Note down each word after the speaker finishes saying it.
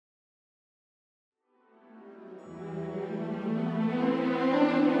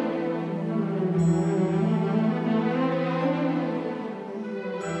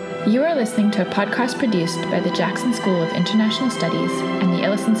You are listening to a podcast produced by the Jackson School of International Studies and the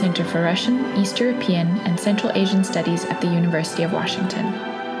Ellison Center for Russian, East European, and Central Asian Studies at the University of Washington.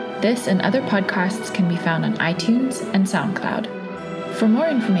 This and other podcasts can be found on iTunes and SoundCloud. For more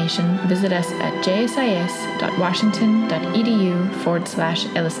information, visit us at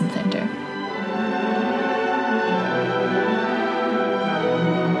jsis.washington.edu/Ellison Center.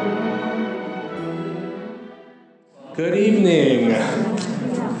 Good evening.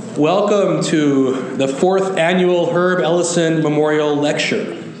 Welcome to the 4th annual Herb Ellison Memorial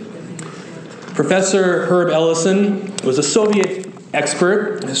Lecture. Professor Herb Ellison was a Soviet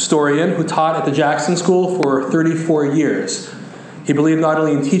expert, historian, who taught at the Jackson School for 34 years. He believed not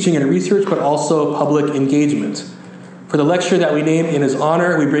only in teaching and research, but also public engagement. For the lecture that we named in his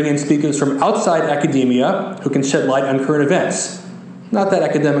honor, we bring in speakers from outside academia who can shed light on current events. Not that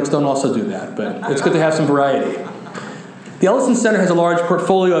academics don't also do that, but it's good to have some variety. The Ellison Center has a large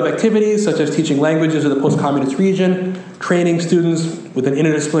portfolio of activities, such as teaching languages of the post-communist region, training students with an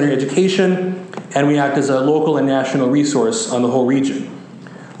interdisciplinary education, and we act as a local and national resource on the whole region.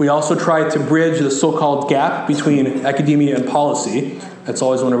 We also try to bridge the so-called gap between academia and policy. That's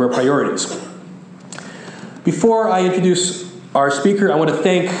always one of our priorities. Before I introduce our speaker, I want to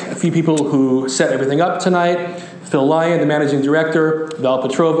thank a few people who set everything up tonight. Phil Lyon, the managing director, Val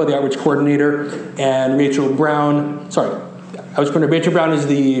Petrova, the outreach coordinator, and Rachel Brown. Rachel Brown is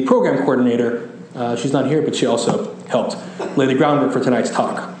the program coordinator. She's not here, but she also helped lay the groundwork for tonight's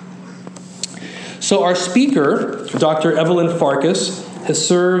talk. So our speaker, Dr. Evelyn Farkas, has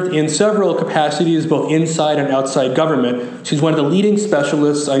served in several capacities, both inside and outside government. She's one of the leading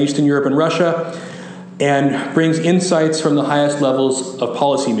specialists on Eastern Europe and Russia, and brings insights from the highest levels of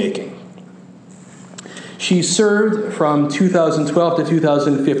policymaking. She served from 2012 to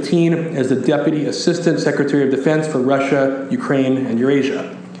 2015 as the Deputy Assistant Secretary of Defense for Russia, Ukraine, and Eurasia.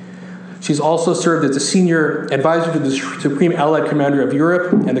 She's also served as the Senior Advisor to the Supreme Allied Commander of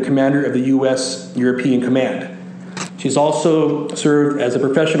Europe and the Commander of the U.S. European Command. She's also served as a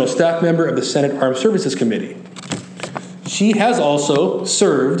professional staff member of the Senate Armed Services Committee. She has also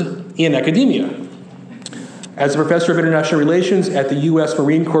served in academia as a professor of international relations at the U.S.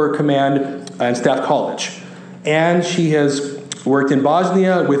 Marine Corps Command and Staff College. And she has worked in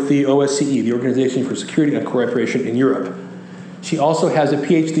Bosnia with the OSCE, the Organization for Security and Cooperation in Europe. She also has a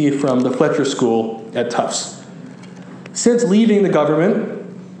PhD from the Fletcher School at Tufts. Since leaving the government,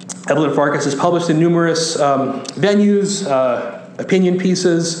 Evelyn Farkas has published in numerous venues, opinion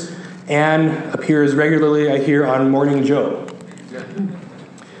pieces, and appears regularly, I hear, on Morning Joe.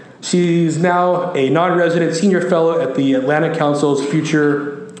 She's now a non-resident senior fellow at the Atlantic Council's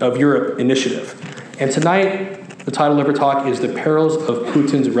Future of Europe initiative. And tonight, the title of her talk is The Perils of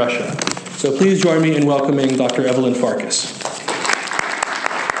Putin's Russia. So please join me in welcoming Dr. Evelyn Farkas.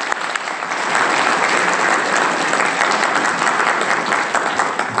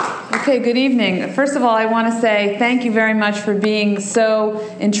 Okay, good evening. First of all, I want to say thank you very much for being so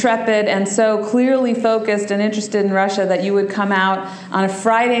intrepid and so clearly focused and interested in Russia that you would come out on a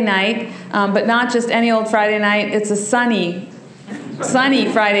Friday night, but not just any old Friday night. It's a sunny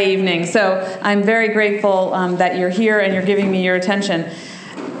Friday evening. So I'm very grateful that you're here and you're giving me your attention.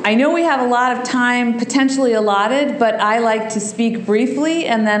 I know we have a lot of time potentially allotted, but I like to speak briefly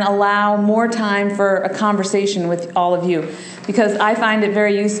and then allow more time for a conversation with all of you, because I find it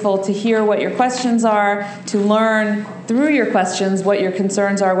very useful to hear what your questions are, to learn through your questions what your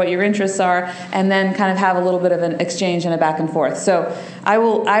concerns are, what your interests are, and then kind of have a little bit of an exchange and a back and forth. So I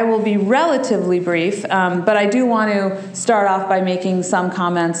will be relatively brief, but I do want to start off by making some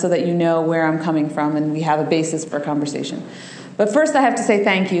comments so that you know where I'm coming from and we have a basis for a conversation. But first I have to say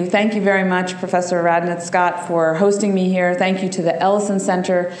thank you. Thank you very much, Professor Radnitz-Scott, for hosting me here. Thank you to the Ellison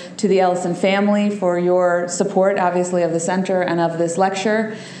Center, to the Ellison family for your support, obviously, of the center and of this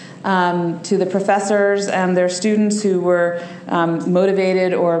lecture. To the professors and their students who were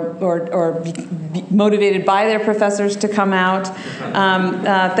motivated or motivated by their professors to come out.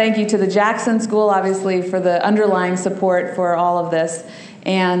 Thank you to the Jackson School, obviously, for the underlying support for all of this.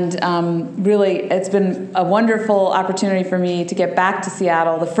 And really, it's been a wonderful opportunity for me to get back to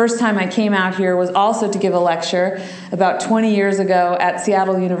Seattle. The first time I came out here was also to give a lecture about 20 years ago at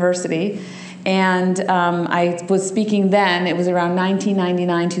Seattle University. And I was speaking then, it was around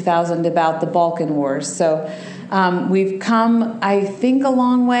 1999-2000, about the Balkan Wars. So we've come, I think, a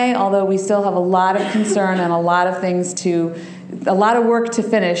long way, although we still have a lot of concern and a lot of work to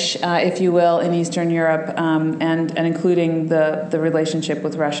finish, if you will, in Eastern Europe, and including the relationship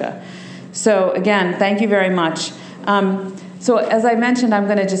with Russia. So again, thank you very much. So as I mentioned, I'm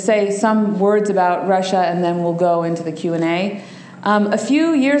going to just say some words about Russia, and then we'll go into the Q&A. A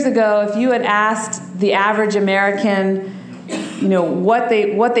few years ago, if you had asked the average American, what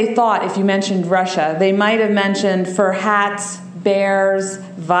they thought if you mentioned Russia, they might have mentioned fur hats, bears,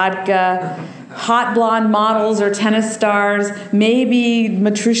 vodka, hot blonde models or tennis stars, maybe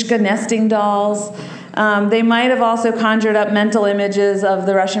Matryoshka nesting dolls. They might have also conjured up mental images of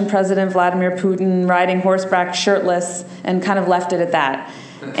the Russian President Vladimir Putin riding horseback shirtless and kind of left it at that.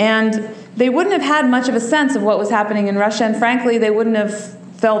 And they wouldn't have had much of a sense of what was happening in Russia, and frankly, they wouldn't have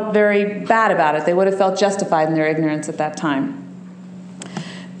felt very bad about it. They would have felt justified in their ignorance at that time.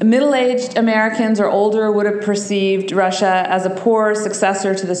 Middle-aged Americans or older would have perceived Russia as a poor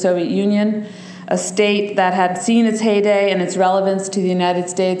successor to the Soviet Union, a state that had seen its heyday and its relevance to the United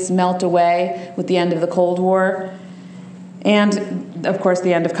States melt away with the end of the Cold War, and, of course,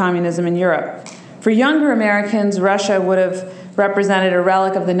 the end of communism in Europe. For younger Americans, Russia would have represented a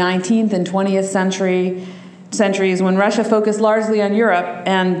relic of the 19th and 20th centuries when Russia focused largely on Europe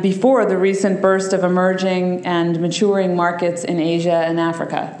and before the recent burst of emerging and maturing markets in Asia and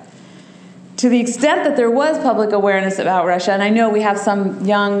Africa. To the extent that there was public awareness about Russia, and I know we have some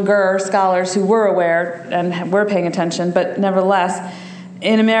younger scholars who were aware and were paying attention, but nevertheless,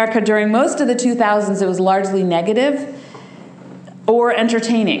 in America during most of the 2000s, it was largely negative or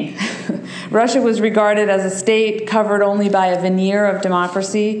entertaining. Russia was regarded as a state covered only by a veneer of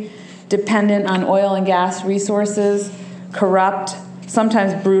democracy, dependent on oil and gas resources, corrupt,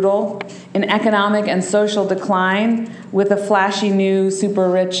 sometimes brutal, in economic and social decline, with a flashy new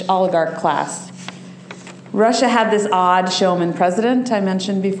super-rich oligarch class. Russia had this odd showman president I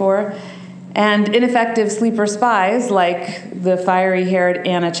mentioned before, and ineffective sleeper spies like the fiery-haired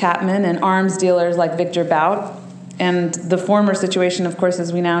Anna Chapman and arms dealers like Victor Bout. And the former situation, of course,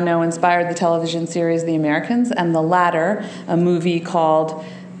 as we now know, inspired the television series The Americans, and the latter, a movie called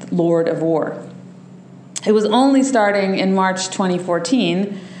Lord of War. It was only starting in March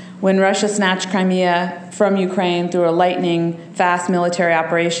 2014 when Russia snatched Crimea from Ukraine through a lightning-fast military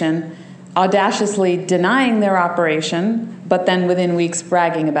operation, audaciously denying their operation, but then within weeks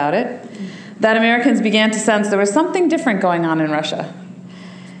bragging about it, that Americans began to sense there was something different going on in Russia.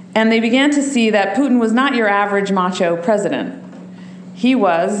 And they began to see that Putin was not your average macho president. He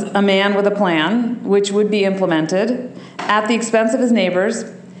was a man with a plan, which would be implemented at the expense of his neighbors,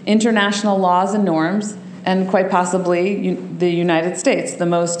 international laws and norms, and quite possibly the United States, the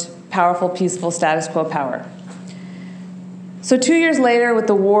most powerful, peaceful status quo power. So 2 years later, with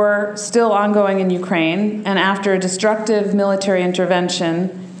the war still ongoing in Ukraine, and after a destructive military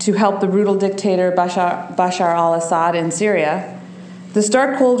intervention to help the brutal dictator Bashar al-Assad in Syria, the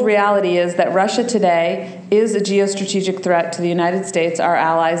stark cold reality is that Russia today is a geostrategic threat to the United States, our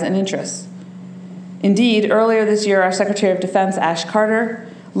allies, and interests. Indeed, earlier this year, our Secretary of Defense, Ash Carter,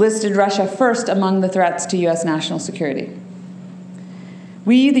 listed Russia first among the threats to U.S. national security.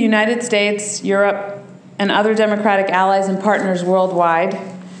 We, the United States, Europe, and other democratic allies and partners worldwide,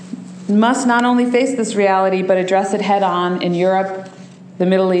 must not only face this reality, but address it head-on in Europe, the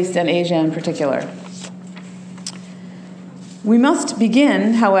Middle East, and Asia in particular. We must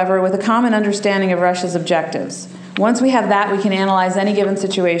begin, however, with a common understanding of Russia's objectives. Once we have that, we can analyze any given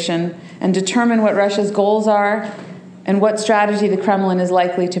situation and determine what Russia's goals are and what strategy the Kremlin is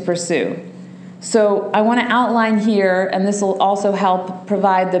likely to pursue. So I want to outline here, and this will also help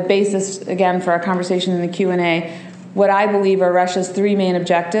provide the basis, again, for our conversation in the Q&A, what I believe are Russia's three main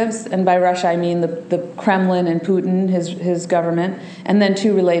objectives. And by Russia, I mean the Kremlin and Putin, his government, and then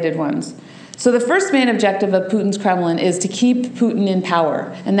two related ones. So the first main objective of Putin's Kremlin is to keep Putin in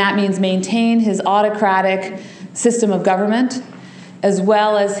power, and that means maintain his autocratic system of government, as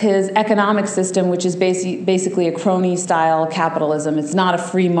well as his economic system, which is basically a crony-style capitalism. It's not a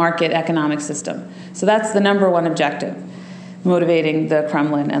free market economic system. So that's the number one objective, motivating the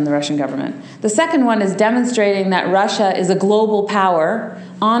Kremlin and the Russian government. The second one is demonstrating that Russia is a global power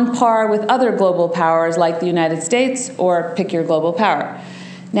on par with other global powers like the United States, or pick your global power.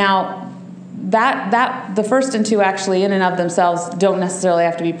 Now, the first and two actually in and of themselves don't necessarily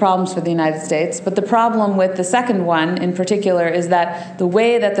have to be problems for the United States, but the problem with the second one in particular is that the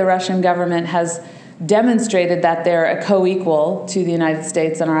way that the Russian government has demonstrated that they're a co-equal to the United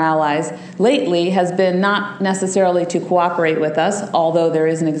States and our allies lately has been not necessarily to cooperate with us, although there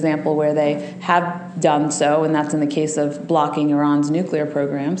is an example where they have done so, and that's in the case of blocking Iran's nuclear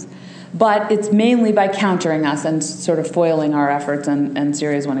programs. But it's mainly by countering us and sort of foiling our efforts, and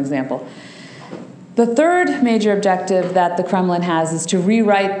Syria is one example. The third major objective that the Kremlin has is to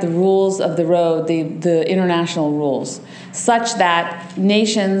rewrite the rules of the road, the international rules, such that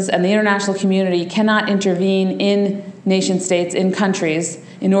nations and the international community cannot intervene in nation states, in countries,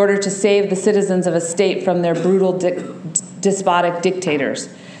 in order to save the citizens of a state from their brutal despotic dictators.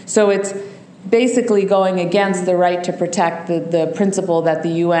 So it's basically going against the right to protect the principle that the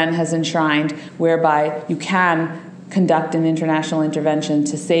UN has enshrined, whereby you can conduct an international intervention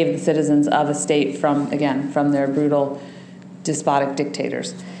to save the citizens of a state from their brutal despotic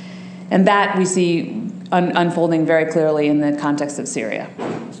dictators. And that we see unfolding very clearly in the context of Syria.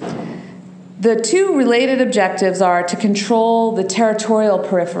 The two related objectives are to control the territorial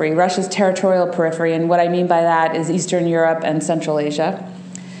periphery, Russia's territorial periphery, and what I mean by that is Eastern Europe and Central Asia.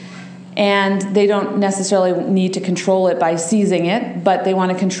 And they don't necessarily need to control it by seizing it, but they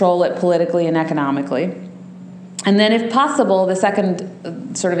want to control it politically and economically. And then, if possible, the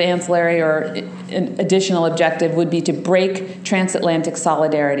second sort of ancillary or additional objective would be to break transatlantic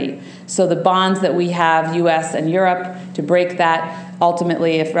solidarity. So the bonds that we have, U.S. and Europe, to break that.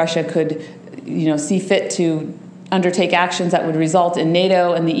 Ultimately, if Russia could, see fit to undertake actions that would result in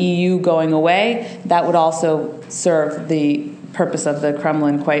NATO and the EU going away, that would also serve the purpose of the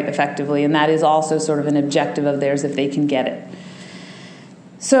Kremlin quite effectively. And that is also sort of an objective of theirs if they can get it.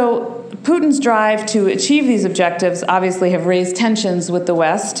 So Putin's drive to achieve these objectives obviously have raised tensions with the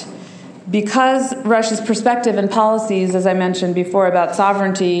West because Russia's perspective and policies, as I mentioned before, about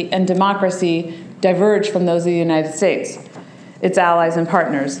sovereignty and democracy diverge from those of the United States, its allies and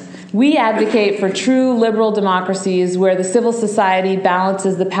partners. We advocate for true liberal democracies where the civil society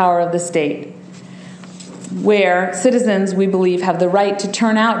balances the power of the state, where citizens, we believe, have the right to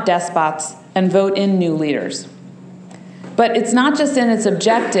turn out despots and vote in new leaders. But it's not just in its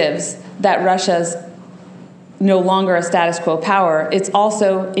objectives that Russia's no longer a status quo power. It's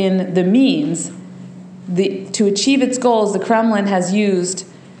also in the means. To achieve its goals, the Kremlin has used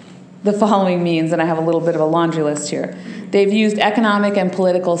the following means, and I have a little bit of a laundry list here. They've used economic and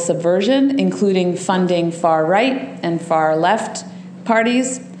political subversion, including funding far right and far left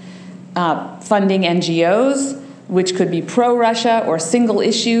parties, funding NGOs, which could be pro-Russia or single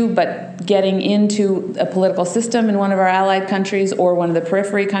issue, but getting into a political system in one of our allied countries or one of the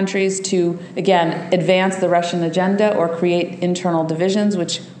periphery countries to, again, advance the Russian agenda or create internal divisions,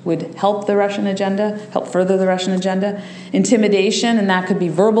 which would help the Russian agenda, help further the Russian agenda. Intimidation, and that could be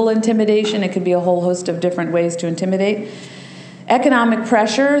verbal intimidation. It could be a whole host of different ways to intimidate. Economic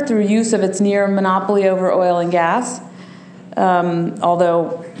pressure through use of its near monopoly over oil and gas,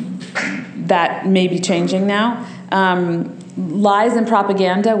 although that may be changing now. Lies and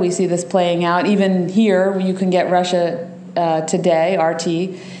propaganda, we see this playing out. Even here, you can get Russia Today,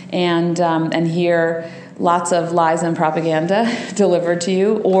 RT, and hear lots of lies and propaganda delivered to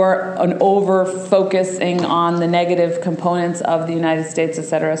you, or an over-focusing on the negative components of the United States, et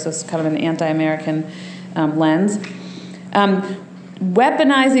cetera, so it's kind of an anti-American lens.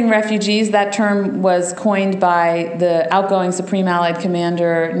 Weaponizing refugees, that term was coined by the outgoing Supreme Allied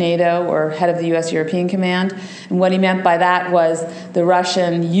Commander, NATO, or head of the U.S. European Command. And what he meant by that was the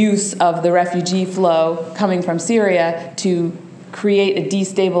Russian use of the refugee flow coming from Syria to create a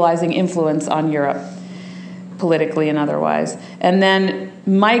destabilizing influence on Europe, politically and otherwise. And then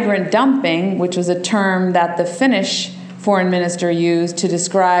migrant dumping, which was a term that the Finnish foreign minister used to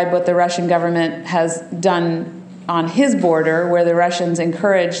describe what the Russian government has done on his border, where the Russians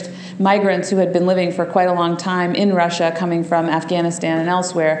encouraged migrants who had been living for quite a long time in Russia, coming from Afghanistan and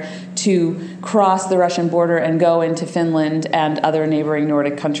elsewhere, to cross the Russian border and go into Finland and other neighboring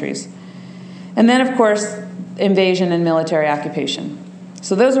Nordic countries. And then, of course, invasion and military occupation.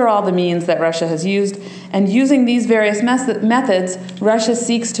 So those are all the means that Russia has used. And using these various methods, Russia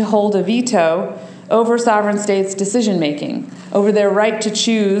seeks to hold a veto over sovereign states' decision-making, over their right to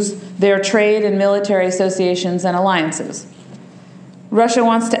choose their trade and military associations and alliances. Russia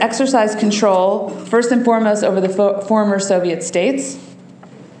wants to exercise control, first and foremost, over the former Soviet states,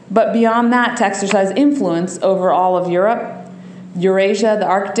 but beyond that, to exercise influence over all of Europe, Eurasia, the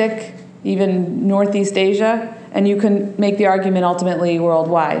Arctic, even Northeast Asia, and you can make the argument ultimately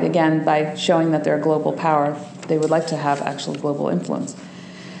worldwide, again, by showing that they're a global power. They would like to have actual global influence.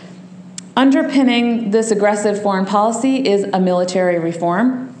 Underpinning this aggressive foreign policy is a military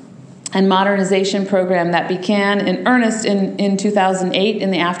reform and modernization program that began in earnest in 2008 in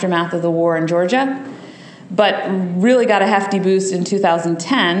the aftermath of the war in Georgia, but really got a hefty boost in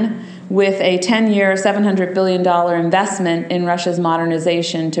 2010 with a 10-year, $700 billion investment in Russia's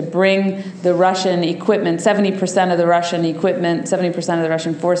modernization to bring the Russian equipment, 70% of the Russian equipment, 70% of the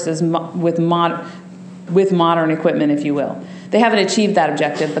Russian forces with modern equipment, if you will. They haven't achieved that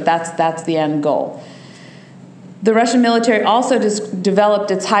objective, but that's the end goal. The Russian military also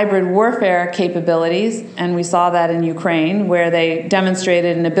developed its hybrid warfare capabilities, and we saw that in Ukraine, where they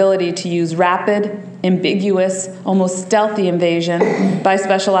demonstrated an ability to use rapid, ambiguous, almost stealthy invasion by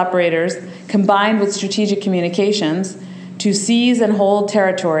special operators, combined with strategic communications, to seize and hold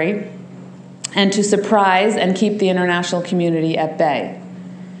territory, and to surprise and keep the international community at bay.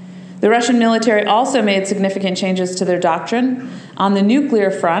 The Russian military also made significant changes to their doctrine. On the nuclear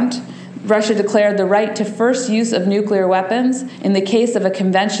front, Russia declared the right to first use of nuclear weapons in the case of a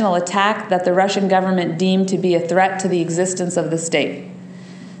conventional attack that the Russian government deemed to be a threat to the existence of the state.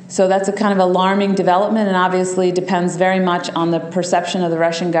 So that's a kind of alarming development, and obviously depends very much on the perception of the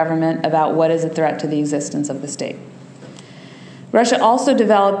Russian government about what is a threat to the existence of the state. Russia also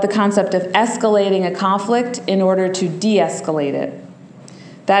developed the concept of escalating a conflict in order to de-escalate it.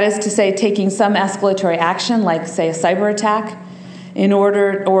 That is to say, taking some escalatory action, like, say, a cyber attack, in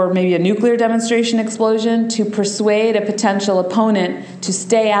order, or maybe a nuclear demonstration explosion, to persuade a potential opponent to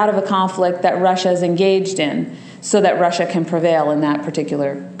stay out of a conflict that Russia is engaged in, so that Russia can prevail in that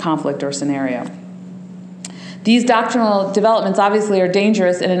particular conflict or scenario. These doctrinal developments obviously are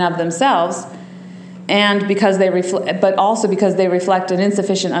dangerous in and of themselves, and but also because they reflect an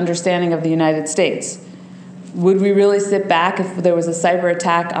insufficient understanding of the United States. Would we really sit back if there was a cyber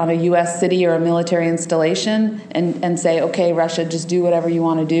attack on a U.S. city or a military installation and say, okay, Russia, just do whatever you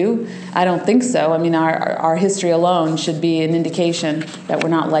want to do? I don't think so. I mean, our history alone should be an indication that we're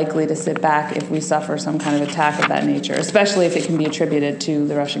not likely to sit back if we suffer some kind of attack of that nature, especially if it can be attributed to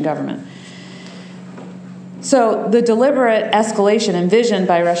the Russian government. So the deliberate escalation envisioned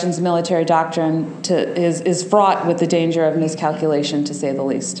by Russia's military doctrine is fraught with the danger of miscalculation, to say the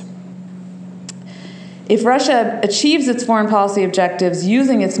least. If Russia achieves its foreign policy objectives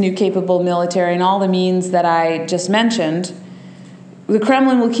using its new capable military and all the means that I just mentioned, the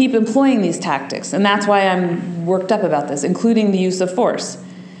Kremlin will keep employing these tactics, and that's why I'm worked up about this, including the use of force,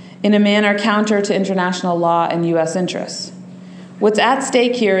 in a manner counter to international law and U.S. interests. What's at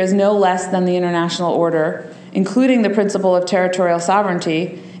stake here is no less than the international order, including the principle of territorial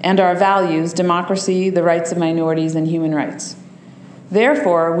sovereignty and our values, democracy, the rights of minorities, and human rights.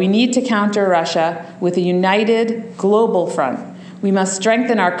 Therefore, we need to counter Russia with a united global front. We must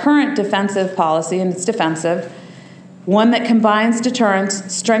strengthen our current defensive policy, and it's defensive, one that combines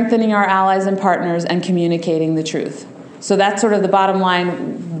deterrence, strengthening our allies and partners, and communicating the truth. So that's sort of the bottom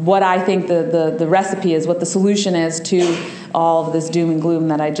line, what I think the recipe is, what the solution is to all of this doom and gloom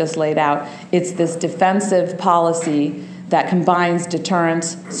that I just laid out. It's this defensive policy that combines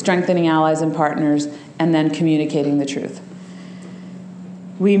deterrence, strengthening allies and partners, and then communicating the truth.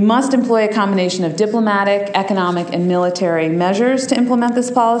 We must employ a combination of diplomatic, economic, and military measures to implement this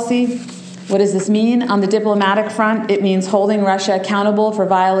policy. What does this mean? On the diplomatic front, it means holding Russia accountable for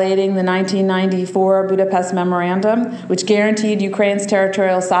violating the 1994 Budapest Memorandum, which guaranteed Ukraine's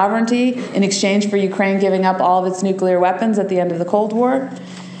territorial sovereignty in exchange for Ukraine giving up all of its nuclear weapons at the end of the Cold War.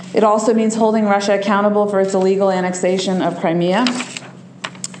 It also means holding Russia accountable for its illegal annexation of Crimea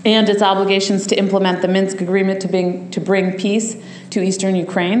and its obligations to implement the Minsk Agreement to bring peace to eastern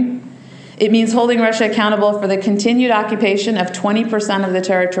Ukraine. It means holding Russia accountable for the continued occupation of 20% of the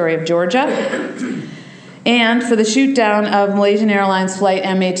territory of Georgia and for the shoot-down of Malaysian Airlines flight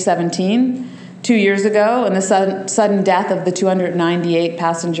MH17 2 years ago and the sudden death of the 298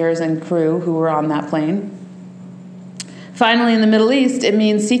 passengers and crew who were on that plane. Finally, in the Middle East, it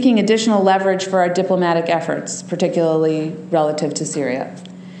means seeking additional leverage for our diplomatic efforts, particularly relative to Syria.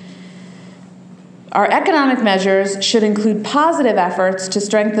 Our economic measures should include positive efforts to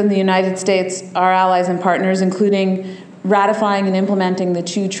strengthen the United States, our allies and partners, including ratifying and implementing the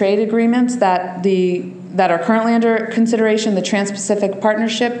 2 trade agreements that are currently under consideration, the Trans-Pacific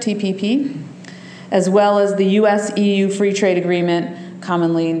Partnership, TPP, as well as the U.S.-EU Free Trade Agreement,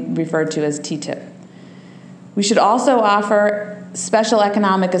 commonly referred to as TTIP. We should also offer special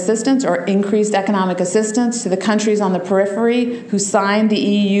economic assistance or increased economic assistance to the countries on the periphery who signed the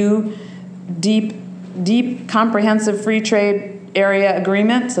EU Deep Comprehensive Free Trade Area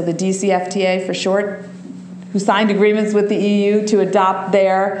Agreement, so the DCFTA for short, who signed agreements with the EU to adopt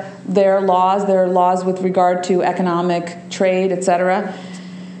their laws with regard to economic trade, etc.,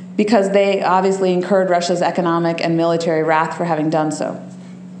 because they obviously incurred Russia's economic and military wrath for having done so.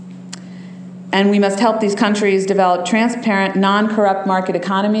 And we must help these countries develop transparent, non-corrupt market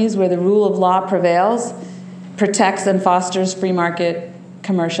economies where the rule of law prevails, protects and fosters free market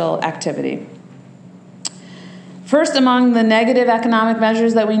commercial activity. First, among the negative economic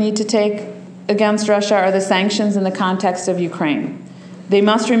measures that we need to take against Russia are the sanctions in the context of Ukraine. They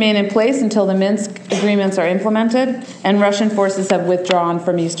must remain in place until the Minsk agreements are implemented and Russian forces have withdrawn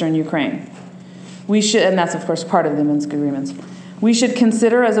from eastern Ukraine. And that's, of course, part of the Minsk agreements. We should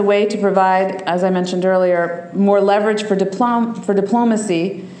consider as a way to provide, as I mentioned earlier, more leverage for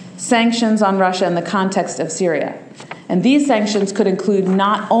diplomacy, sanctions on Russia in the context of Syria. And these sanctions could include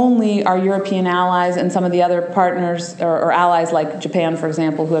not only our European allies and some of the other partners or allies like Japan, for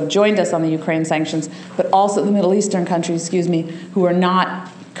example, who have joined us on the Ukraine sanctions, but also the Middle Eastern countries, who are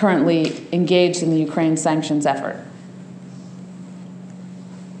not currently engaged in the Ukraine sanctions effort.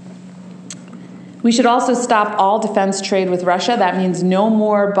 We should also stop all defense trade with Russia. That means no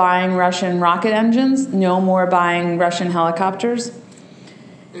more buying Russian rocket engines, no more buying Russian helicopters.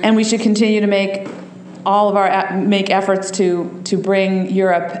 And we should continue to make efforts to bring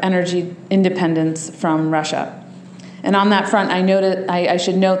Europe energy independence from Russia. And on that front, I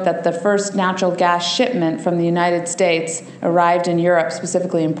should note that the first natural gas shipment from the United States arrived in Europe,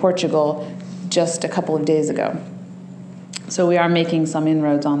 specifically in Portugal, just a couple of days ago. So we are making some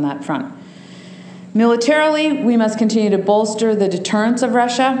inroads on that front. Militarily, we must continue to bolster the deterrence of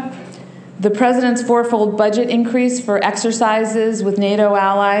Russia. The president's fourfold budget increase for exercises with NATO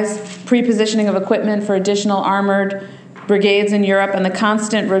allies, pre-positioning of equipment for additional armored brigades in Europe, and the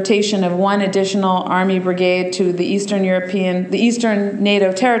constant rotation of one additional army brigade to the Eastern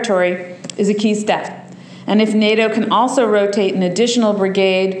NATO territory is a key step. And if NATO can also rotate an additional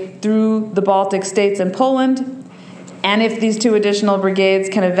brigade through the Baltic states and Poland, and if these two additional brigades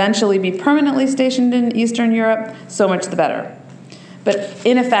can eventually be permanently stationed in Eastern Europe, so much the better. But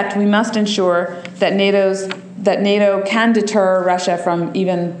in effect, we must ensure that NATO can deter Russia from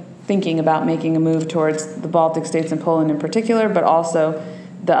even thinking about making a move towards the Baltic states and Poland in particular, but also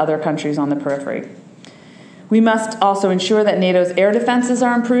the other countries on the periphery. We must also ensure that NATO's air defenses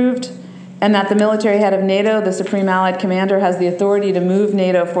are improved and that the military head of NATO, the Supreme Allied Commander, has the authority to move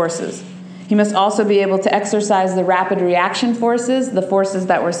NATO forces. He must also be able to exercise the rapid reaction forces, the forces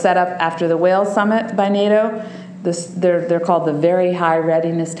that were set up after the Wales Summit by NATO. They're called the Very High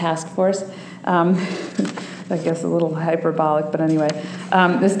Readiness Task Force. I guess a little hyperbolic, but anyway.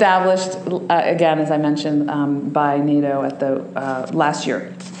 Established, again, as I mentioned, by NATO at the last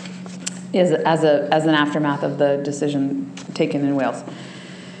year as an aftermath of the decision taken in Wales.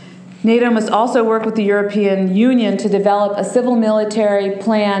 NATO must also work with the European Union to develop a civil military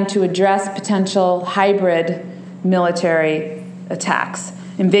plan to address potential hybrid military attacks,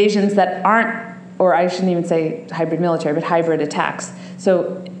 invasions that aren't, or I shouldn't even say hybrid military, but hybrid attacks.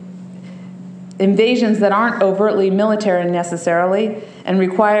 So invasions that aren't overtly military necessarily and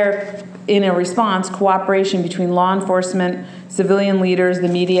require, in a response, cooperation between law enforcement, civilian leaders, the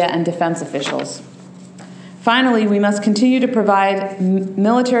media, and defense officials. Finally, we must continue to provide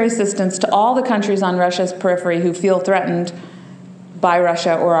military assistance to all the countries on Russia's periphery who feel threatened by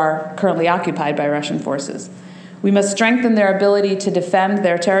Russia or are currently occupied by Russian forces. We must strengthen their ability to defend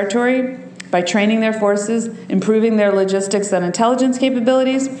their territory by training their forces, improving their logistics and intelligence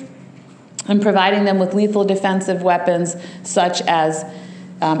capabilities, and providing them with lethal defensive weapons such as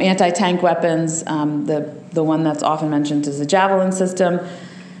anti-tank weapons, the one that's often mentioned is the Javelin system,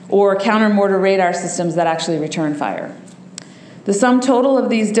 or counter-mortar radar systems that actually return fire. The sum total of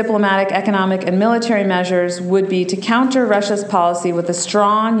these diplomatic, economic, and military measures would be to counter Russia's policy with a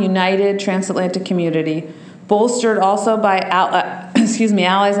strong, united transatlantic community, bolstered also by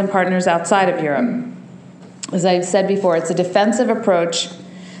allies and partners outside of Europe. As I said before, it's a defensive approach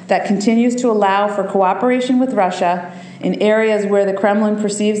that continues to allow for cooperation with Russia in areas where the Kremlin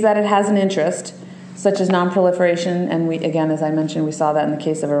perceives that it has an interest, such as nonproliferation, and we, again, as I mentioned, we saw that in the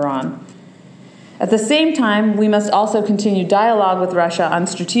case of Iran. At the same time, we must also continue dialogue with Russia on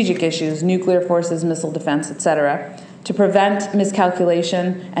strategic issues, nuclear forces, missile defense, etc., to prevent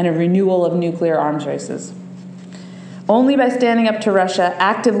miscalculation and a renewal of nuclear arms races. Only by standing up to Russia,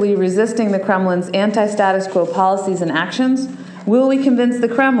 actively resisting the Kremlin's anti-status quo policies and actions, will we convince the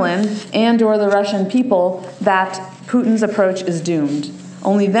Kremlin and/or the Russian people that Putin's approach is doomed.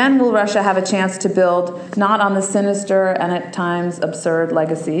 Only then will Russia have a chance to build not on the sinister and at times absurd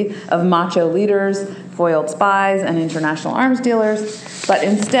legacy of macho leaders, foiled spies, and international arms dealers, but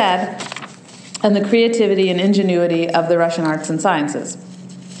instead on the creativity and ingenuity of the Russian arts and sciences.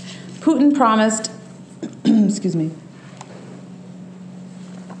 Putin promised,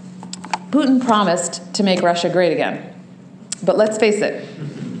 Putin promised to make Russia great again. But let's face it,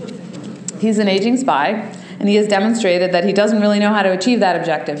 he's an aging spy, and he has demonstrated that he doesn't really know how to achieve that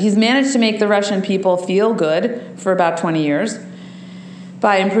objective. He's managed to make the Russian people feel good for about 20 years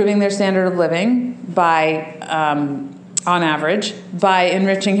by improving their standard of living, by, on average, by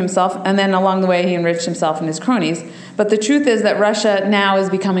enriching himself, and then along the way he enriched himself and his cronies. But the truth is that Russia now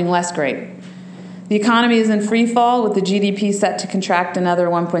is becoming less great. The economy is in free fall, with the GDP set to contract another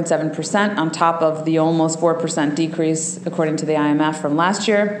 1.7% on top of the almost 4% decrease, according to the IMF, from last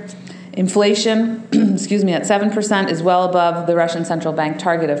year. Inflation, at 7% is well above the Russian central bank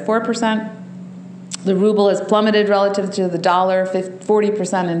target of 4%. The ruble has plummeted relative to the dollar,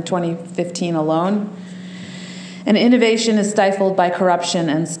 40% in 2015 alone. And innovation is stifled by corruption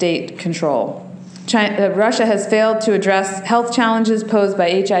and state control. Russia has failed to address health challenges posed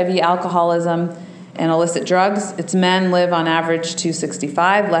by HIV, alcoholism, and illicit drugs. Its men live on average to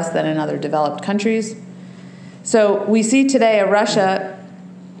 65, less than in other developed countries. So we see today a Russia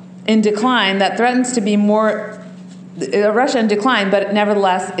in decline that threatens to be Russia in decline, but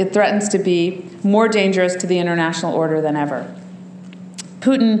nevertheless it threatens to be more dangerous to the international order than ever.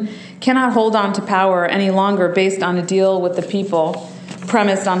 Putin cannot hold on to power any longer based on a deal with the people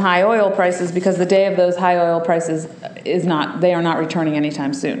premised on high oil prices, because the day of those high oil prices they are not returning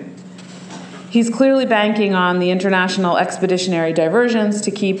anytime soon. He's clearly banking on the international expeditionary diversions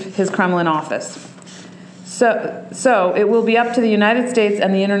to keep his Kremlin office. So it will be up to the United States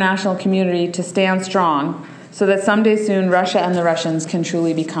and the international community to stand strong so that someday soon Russia and the Russians can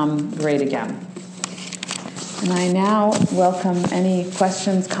truly become great again. And I now welcome any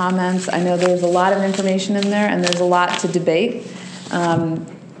questions, comments. I know there's a lot of information in there and there's a lot to debate.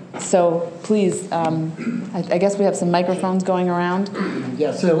 So please, I guess we have some microphones going around.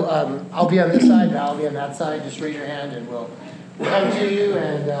 Yeah, so I'll be on this side, Val will be on that side. Just raise your hand and we'll come to you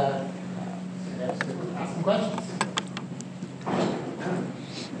and ask some questions.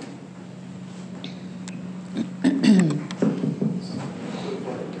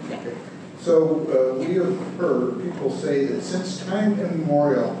 So we have heard people say that since time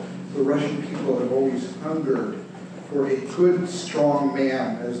immemorial, the Russian people have always hungered for a good, strong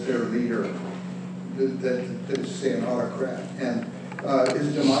man as their leader, that is, say, an autocrat. And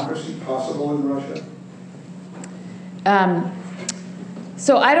is democracy possible in Russia?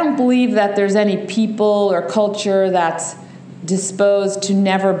 So I don't believe that there's any people or culture that's disposed to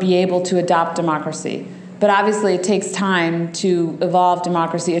never be able to adopt democracy. But obviously it takes time to evolve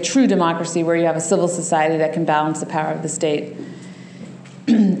democracy, a true democracy where you have a civil society that can balance the power of the state.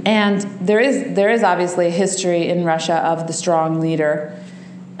 And there is obviously a history in Russia of the strong leader.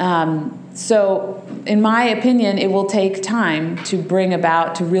 So in my opinion, it will take time to bring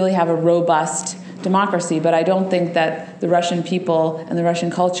about, to really have a robust democracy. But I don't think that the Russian people and the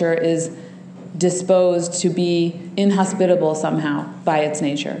Russian culture is disposed to be inhospitable somehow by its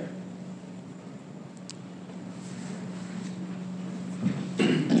nature.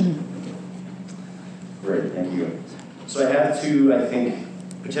 Great, thank you. So I have two, I think,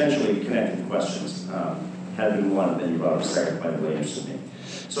 potentially connected questions. Had been one, then you brought up a second, by the way, interested me.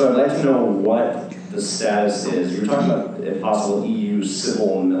 So I'd like to know what the status is. You were talking about a possible EU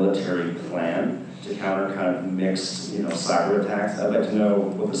civil military plan to counter kind of mixed, cyber attacks. I'd like to know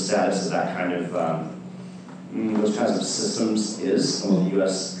what the status of that kind of, those kinds of systems is, and what the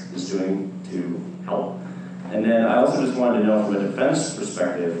U.S. is doing to help. And then I also just wanted to know from a defense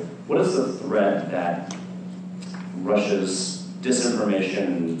perspective, what is the threat that Russia's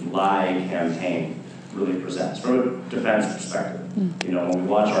disinformation lie campaign really presents from a defense perspective? When we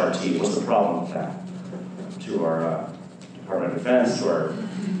watch RT, what's the problem with that to our Department of Defense,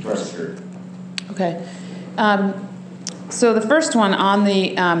 to our security? Okay. So the first one on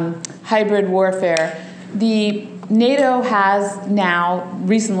the hybrid warfare, the NATO has now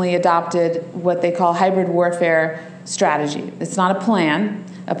recently adopted what they call hybrid warfare strategy. It's not a plan.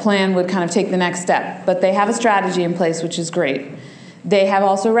 A plan would kind of take the next step, but they have a strategy in place, which is great. They have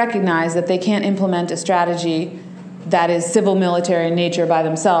also recognized that they can't implement a strategy that is civil military in nature by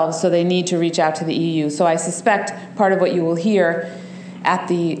themselves, so they need to reach out to the EU. So I suspect part of what you will hear at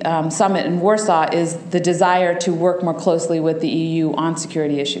the summit in Warsaw is the desire to work more closely with the EU on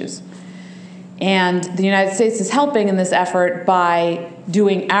security issues. And the United States is helping in this effort by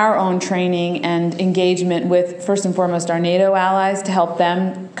doing our own training and engagement with, first and foremost, our NATO allies to help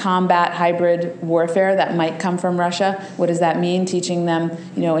them combat hybrid warfare that might come from Russia. What does that mean? Teaching them,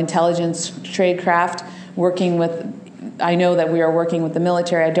 intelligence, tradecraft, I know that we are working with the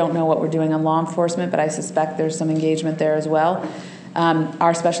military. I don't know what we're doing on law enforcement, but I suspect there's some engagement there as well.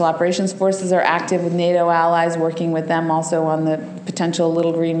 Our special operations forces are active with NATO allies, working with them also on the potential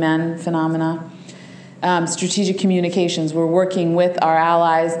little green men phenomena. Strategic communications, we're working with our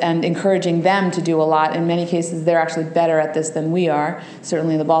allies and encouraging them to do a lot. In many cases, they're actually better at this than we are.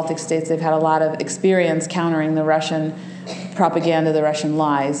 Certainly in the Baltic states, they've had a lot of experience countering the Russian propaganda, the Russian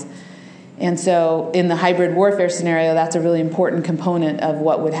lies. And so in the hybrid warfare scenario, that's a really important component of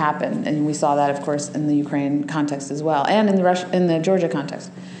what would happen. And we saw that, of course, in the Ukraine context as well, and in the Georgia context.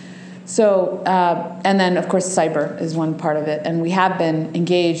 So, and then, of course, cyber is one part of it. And we have been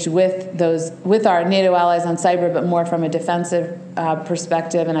engaged with our NATO allies on cyber, but more from a defensive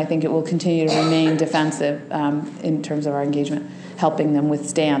perspective. And I think it will continue to remain defensive in terms of our engagement, helping them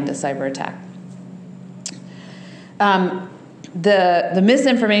withstand a cyber attack. The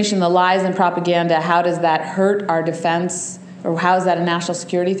misinformation, the lies and propaganda, how does that hurt our defense, or how is that a national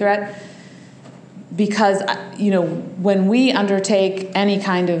security threat? Because, when we undertake any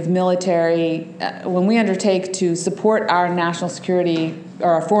kind of military, when we undertake to support our national security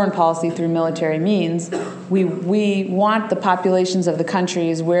or our foreign policy through military means, we want the populations of the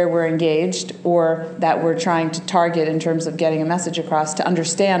countries where we're engaged or that we're trying to target in terms of getting a message across to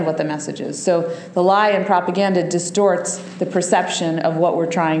understand what the message is. So the lie and propaganda distorts the perception of what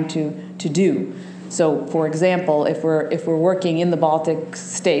we're trying to do. So, for example, if we're working in the Baltic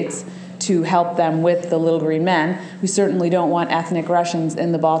states to help them with the little green men, we certainly don't want ethnic Russians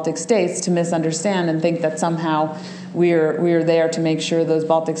in the Baltic states to misunderstand and think that somehow we're there to make sure those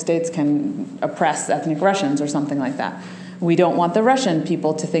Baltic states can oppress ethnic Russians or something like that. We don't want the Russian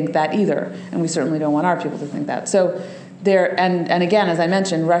people to think that either, and we certainly don't want our people to think that. So and again, as I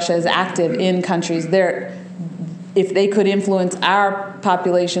mentioned, Russia is active in countries there. If they could influence our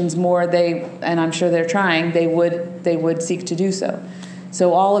populations more, and I'm sure they're trying, they would seek to do so.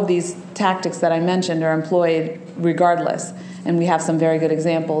 So all of these tactics that I mentioned are employed regardless, and we have some very good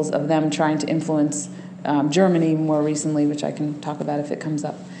examples of them trying to influence Germany more recently, which I can talk about if it comes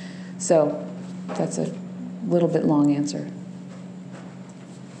up. So that's a little bit long answer.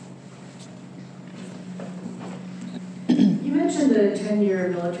 You mentioned the 10-year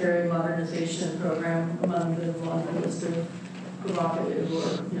military modernization program among the long list of provocative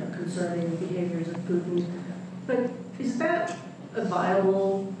or concerning behaviors of Putin, but is that a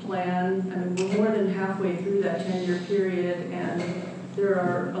viable plan? I mean, we're more than halfway through that 10-year period, and there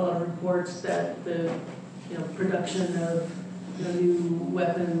are a lot of reports that the production of new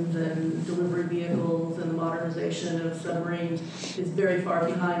weapons and delivery vehicles and the modernization of submarines is very far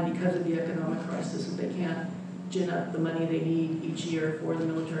behind because of the economic crisis, and they can't gin up the money they need each year for the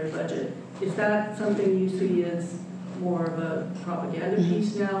military budget. Is that something you see as more of a propaganda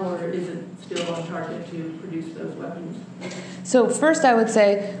piece now, or is it still on target to produce those weapons? So first I would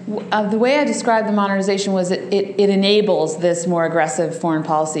say the way I described the modernization was it enables this more aggressive foreign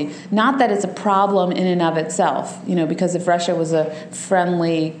policy. Not that it's a problem in and of itself, because if Russia was a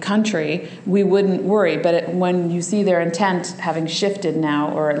friendly country, we wouldn't worry. But when you see their intent having shifted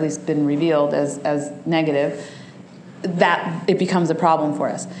now, or at least been revealed as negative, that it becomes a problem for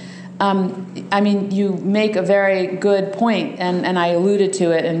us. You make a very good point, and I alluded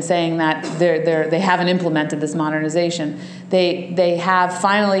to it in saying that they haven't implemented this modernization. They have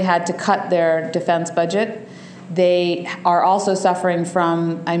finally had to cut their defense budget. They are also suffering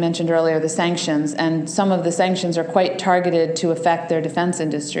from, I mentioned earlier, the sanctions, and some of the sanctions are quite targeted to affect their defense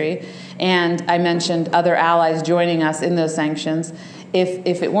industry. And I mentioned other allies joining us in those sanctions.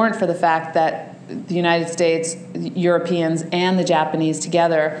 If it weren't for the fact that the United States, Europeans, and the Japanese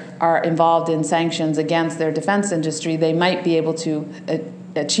together are involved in sanctions against their defense industry, they might be able to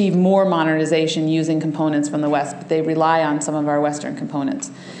achieve more modernization using components from the West, but they rely on some of our Western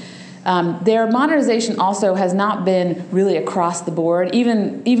components. Their modernization also has not been really across the board.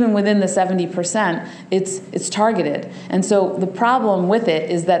 Even within the 70%, it's targeted. And so the problem with it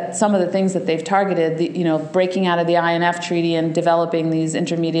is that some of the things that they've targeted, breaking out of the INF Treaty and developing these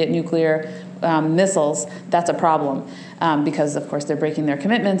intermediate nuclear missiles, that's a problem because, of course, they're breaking their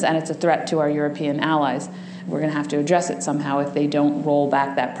commitments, and it's a threat to our European allies. We're going to have to address it somehow if they don't roll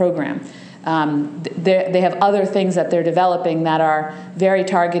back that program. They have other things that they're developing that are very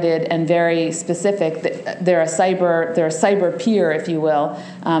targeted and very specific. They're a cyber peer, if you will,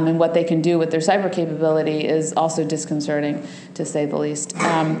 and what they can do with their cyber capability is also disconcerting, to say the least.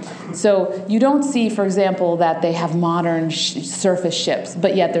 So you don't see, for example, that they have modern surface ships,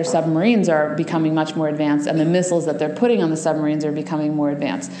 but yet their submarines are becoming much more advanced, and the missiles that they're putting on the submarines are becoming more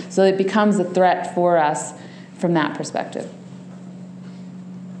advanced. So it becomes a threat for us from that perspective.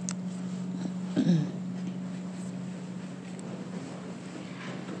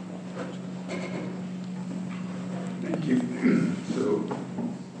 Thank you. So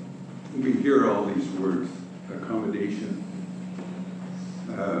we hear all these words: accommodation,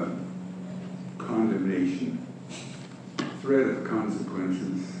 condemnation, threat of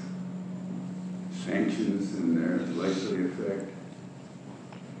consequences, sanctions and their likely effect.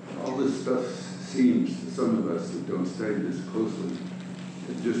 All this stuff seems to some of us that don't study this closely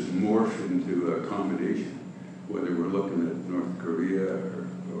to just morph into accommodation, whether we're looking at North Korea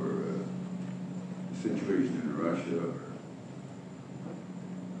or the situation in Russia or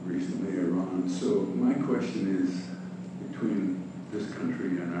recently Iran. So my question is, between this country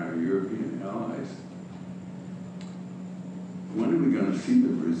and our European allies, when are we going to see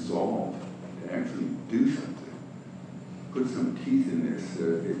the resolve to actually do something? Put some teeth in this.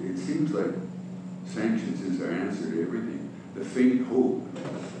 It seems like sanctions is our answer to everything. The faint hope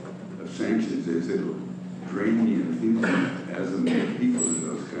of sanctions is it'll drain the enthusiasm of people in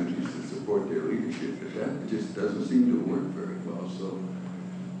those countries to support their leadership, but that just doesn't seem to work very well. So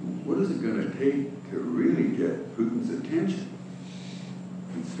what is it going to take to really get Putin's attention?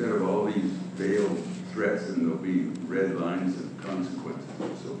 Instead of all these veiled threats, and there'll be red lines and consequences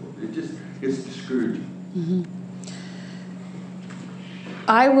and so forth. It's discouraging. Mm-hmm.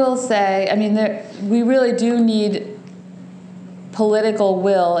 I will say, I mean, we really do need political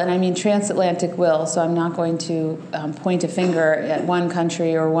will, and I mean transatlantic will, so I'm not going to point a finger at one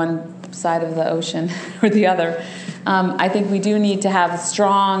country or one side of the ocean or the other. I think we do need to have a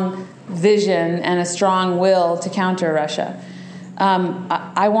strong vision and a strong will to counter Russia.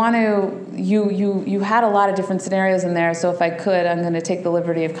 I want to, you had a lot of different scenarios in there, so if I could, I'm going to take the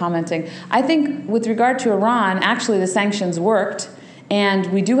liberty of commenting. I think with regard to Iran, actually the sanctions worked,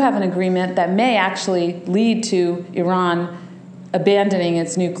 and we do have an agreement that may actually lead to Iran abandoning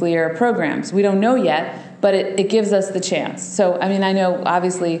its nuclear programs. We don't know yet, but it gives us the chance. So, I mean, I know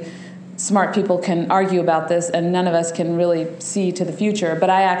obviously smart people can argue about this, and none of us can really see to the future, but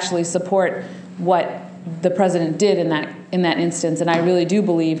I actually support what the president did in that instance, and I really do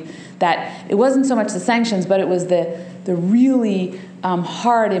believe that it wasn't so much the sanctions, but it was the really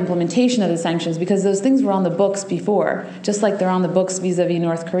hard implementation of the sanctions, because those things were on the books before, just like they're on the books vis-a-vis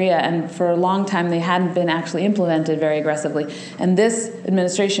North Korea, and for a long time they hadn't been actually implemented very aggressively. And this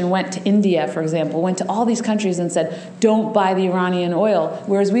administration went to India, for example, went to all these countries and said, don't buy the Iranian oil,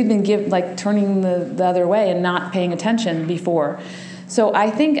 whereas we've been turning the other way and not paying attention before. So I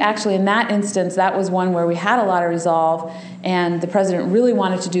think actually in that instance, that was one where we had a lot of resolve, and the president really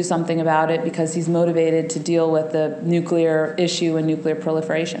wanted to do something about it because he's motivated to deal with the nuclear issue and nuclear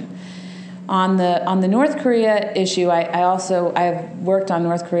proliferation. On the North Korea issue, I've worked on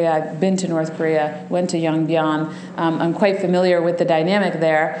North Korea. I've been to North Korea, went to Yongbyon. I'm quite familiar with the dynamic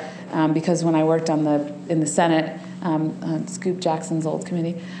there because when I worked in the Senate, on Scoop Jackson's old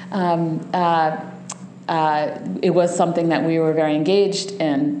committee, it was something that we were very engaged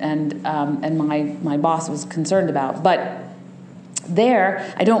in, and my boss was concerned about. But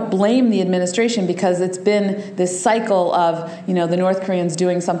there, I don't blame the administration, because it's been this cycle of, the North Koreans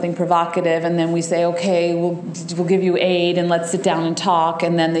doing something provocative, and then we say, okay, we'll give you aid, and let's sit down and talk,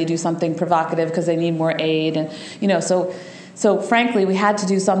 and then they do something provocative because they need more aid, and so frankly, we had to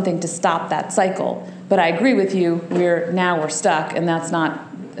do something to stop that cycle. But I agree with you, we're stuck, and that's not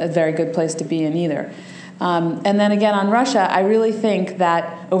a very good place to be in either. And then again, on Russia, I really think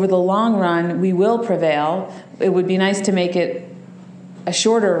that over the long run, we will prevail. It would be nice to make it a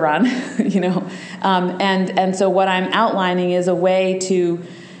shorter run, and so what I'm outlining is a way to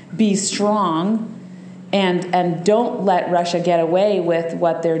be strong and don't let Russia get away with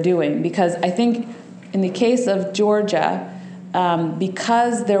what they're doing. Because I think in the case of Georgia,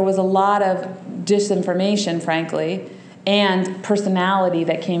 because there was a lot of disinformation, frankly, and personality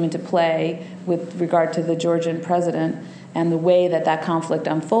that came into play with regard to the Georgian president and the way that conflict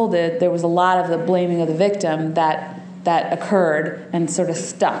unfolded, there was a lot of the blaming of the victim that occurred and sort of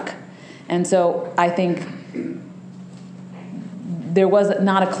stuck. And so I think there was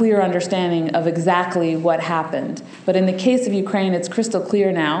not a clear understanding of exactly what happened. But in the case of Ukraine, it's crystal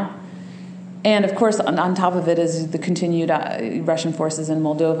clear now. And of course, on top of it is the continued Russian forces in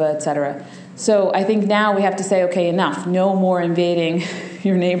Moldova, et cetera. So I think now we have to say, okay, enough. No more invading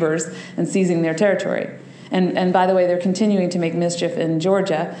your neighbors and seizing their territory. And by the way, they're continuing to make mischief in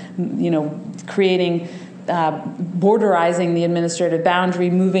Georgia, creating, borderizing the administrative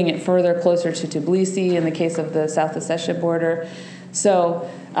boundary, moving it closer to Tbilisi in the case of the South Ossetia border. So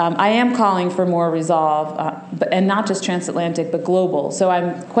I am calling for more resolve, and not just transatlantic, but global. So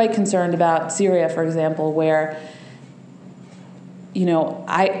I'm quite concerned about Syria, for example, where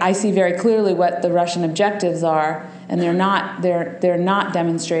I see very clearly what the Russian objectives are, and they're not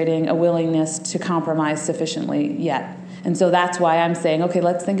demonstrating a willingness to compromise sufficiently yet. And so that's why I'm saying, okay,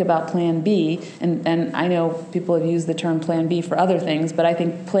 let's think about Plan B. And I know people have used the term Plan B for other things, but I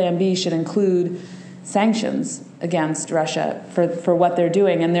think Plan B should include sanctions against Russia for what they're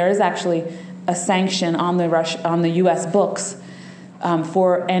doing. And there is actually a sanction on the U.S. books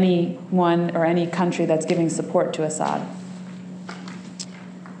for anyone or any country that's giving support to Assad.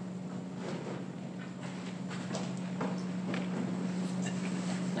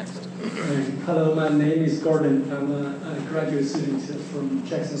 Hello, my name is Gordon. I'm a graduate student from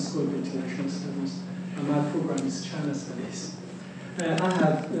Jackson School of International Studies. And my program is China Studies. I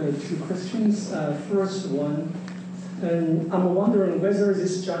have two questions. First one, I'm wondering whether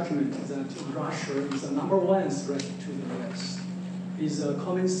this judgment that Russia is the number one threat to the U.S. is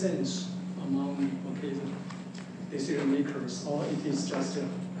common sense among the decision makers, or it is just an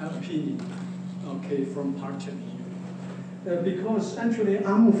opinion from part of you. Because actually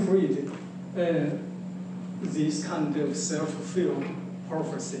I'm afraid this kind of self-fulfilling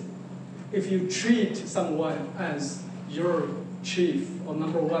prophecy. If you treat someone as your chief or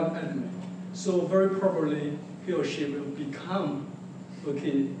number one enemy, so very probably he or she will become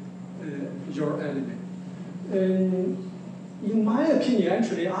your enemy. In my opinion,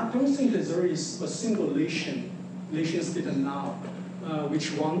 actually, I don't think that there is a single nation state now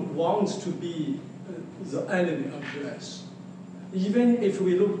which wants to be the enemy of the US. Even if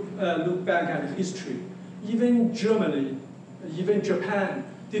we look back at history, even Germany, even Japan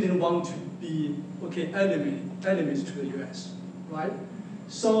didn't want to be enemies to the US, right?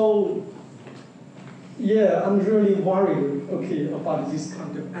 So yeah, I'm really worried about this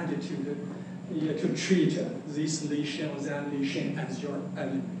kind of attitude to treat this nation or that nation as your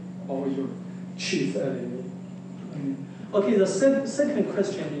enemy or your chief enemy. The second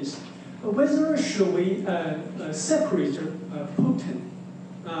question is whether should we separate Putin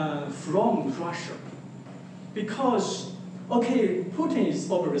from Russia? Because Putin is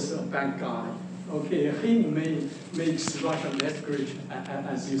obviously a bad guy. He makes Russia less great,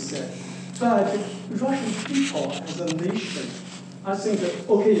 as you said. But Russian people as a nation, I think that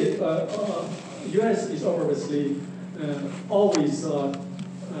U.S. is obviously always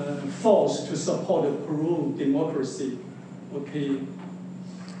forced to support the pro-democracy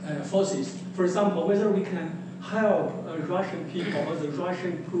forces. For example, whether we can help Russian people or the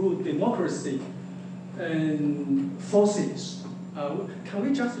Russian pro-democracy forces, can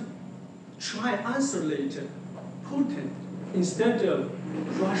we just try isolate Putin instead of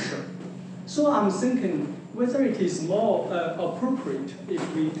Russia? So I'm thinking whether it is more appropriate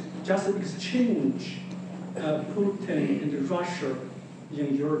if we just exchange Putin and Russia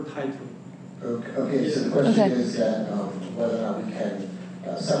in your title. Okay, so the question is whether or not we can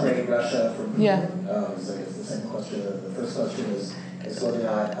separate Russia from Putin. So I guess the second question, the first question is whether or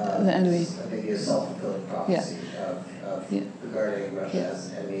not maybe a self-fulfilling prophecy regarding Russia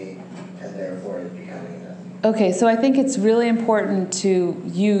as an enemy and therefore it becoming an enemy. Okay, so I think it's really important to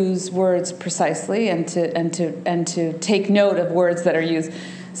use words precisely and to take note of words that are used.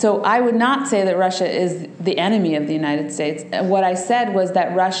 So I would not say that Russia is the enemy of the United States. What I said was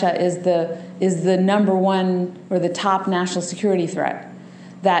that Russia is the number one or the top national security threat.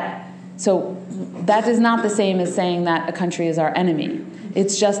 So that is not the same as saying that a country is our enemy.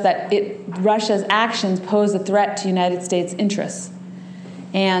 It's just that Russia's actions pose a threat to United States interests.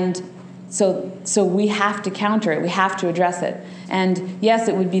 And so we have to counter it. We have to address it. And yes,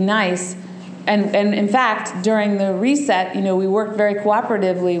 it would be nice. And in fact, during the reset, we worked very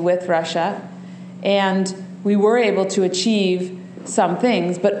cooperatively with Russia, and we were able to achieve some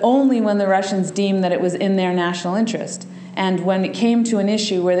things, but only when the Russians deemed that it was in their national interest. And when it came to an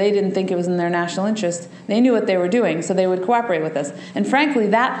issue where they didn't think it was in their national interest, they knew what they were doing, so they would cooperate with us. And frankly,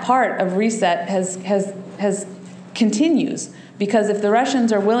 that part of reset has continues, because if the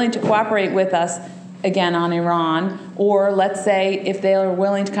Russians are willing to cooperate with us, again on Iran, or let's say if they are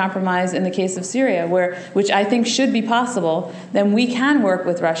willing to compromise in the case of Syria, which I think should be possible, then we can work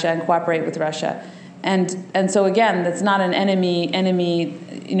with Russia and cooperate with Russia. And so again, that's not an enemy,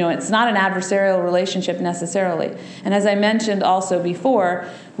 it's not an adversarial relationship necessarily. And as I mentioned also before,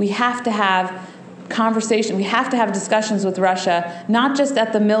 we have to have conversation, we have to have discussions with Russia, not just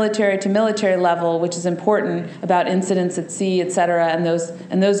at the military to military level, which is important, about incidents at sea, et cetera, and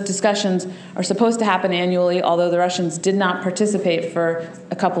those discussions are supposed to happen annually, although the Russians did not participate for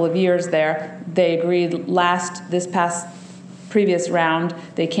a couple of years there. They agreed this past previous round,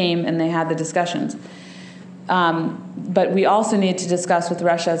 they came and they had the discussions. But we also need to discuss with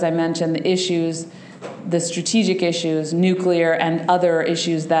Russia, as I mentioned, the issues, the strategic issues, nuclear and other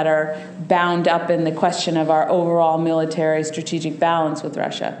issues that are bound up in the question of our overall military strategic balance with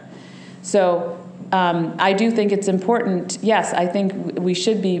Russia. So I do think it's important. Yes, I think we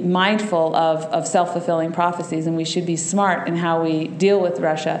should be mindful of self-fulfilling prophecies, and we should be smart in how we deal with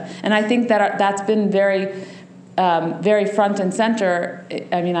Russia. And I think that that's been very front and center.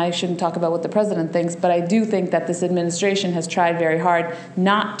 I mean, I shouldn't talk about what the president thinks, but I do think that this administration has tried very hard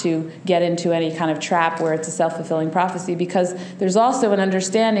not to get into any kind of trap where it's a self-fulfilling prophecy, because there's also an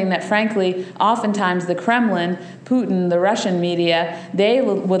understanding that, frankly, oftentimes the Kremlin, Putin, the Russian media, they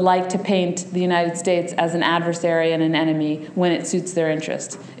would like to paint the United States as an adversary and an enemy when it suits their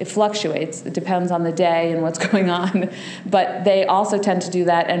interest. It fluctuates. It depends on the day and what's going on. But they also tend to do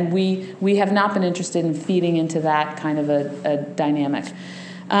that, and we have not been interested in feeding into that kind of a dynamic.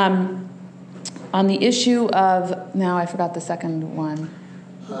 On the issue of, now I forgot the second one.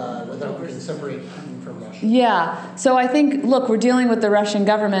 Whether or that we can separate Putin from Russia? Yeah. So I think, look, we're dealing with the Russian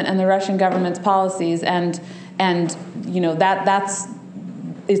government and the Russian government's policies, and that's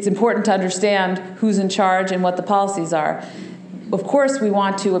it's important to understand who's in charge and what the policies are. Of course, we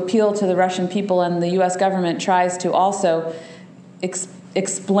want to appeal to the Russian people, and the U.S. government tries to also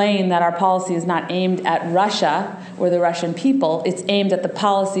explain that our policy is not aimed at Russia or the Russian people. It's aimed at the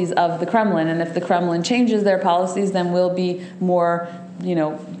policies of the Kremlin. And if the Kremlin changes their policies, then we'll be more,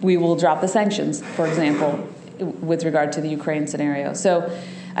 we will drop the sanctions, for example, with regard to the Ukraine scenario. So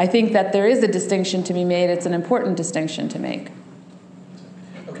I think that there is a distinction to be made. It's an important distinction to make.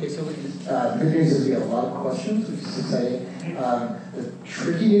 Okay, so good news is we have a lot of questions, which is exciting. The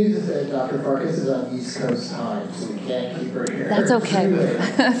tricky news is that Dr. Farkas is on East Coast time, so we can't keep her here. That's okay.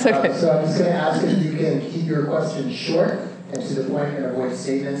 That's okay. So I'm just going to ask if you can keep your questions short and to the point and avoid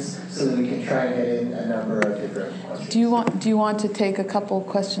statements so that we can try and get in a number of different questions. Do you want to take a couple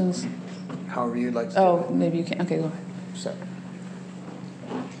questions? However you'd like to do it. Maybe you can. Okay, go ahead. So,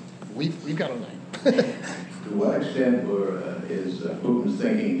 we've got a night. To what extent is Putin's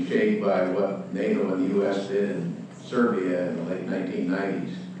thinking shaped by what NATO and the U.S. did in Serbia in the late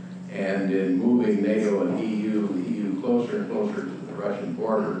 1990s, and in moving NATO and the EU closer and closer to the Russian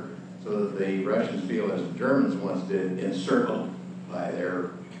border, so that the Russians feel, as the Germans once did, encircled by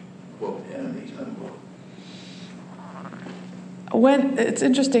their, quote, enemies, unquote? It's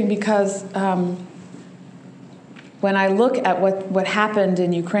interesting because when I look at what happened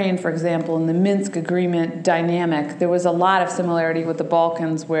in Ukraine, for example, in the Minsk agreement dynamic, there was a lot of similarity with the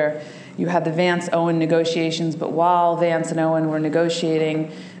Balkans, where you had the Vance-Owen negotiations, but while Vance and Owen were negotiating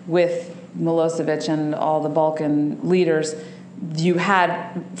with Milosevic and all the Balkan leaders, you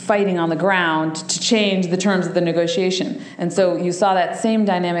had fighting on the ground to change the terms of the negotiation. And so you saw that same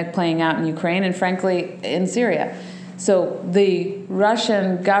dynamic playing out in Ukraine and, frankly, in Syria. So the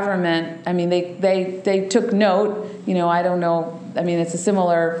Russian government, I mean, they took note, I don't know, I mean, it's a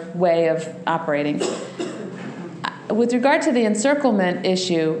similar way of operating. With regard to the encirclement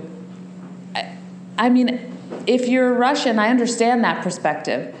issue, I mean, if you're Russian, I understand that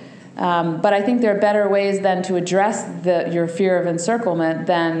perspective. But I think there are better ways then to address your fear of encirclement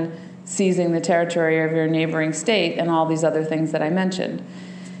than seizing the territory of your neighboring state and all these other things that I mentioned.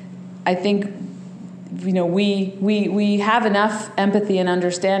 I think we have enough empathy and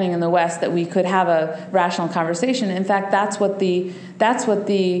understanding in the West that we could have a rational conversation. In fact, that's what the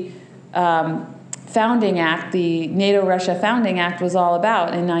Founding Act, the NATO-Russia Founding Act, was all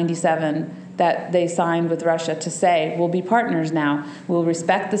about in '97. That they signed with Russia to say, we'll be partners now. We'll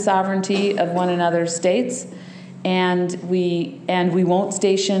respect the sovereignty of one another's states, and we won't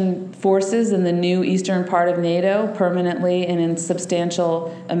station forces in the new eastern part of NATO permanently and in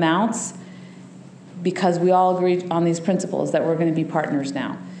substantial amounts, because we all agreed on these principles that we're going to be partners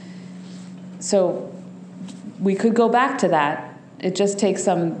now. So we could go back to that. It just takes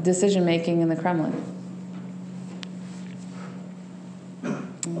some decision-making in the Kremlin.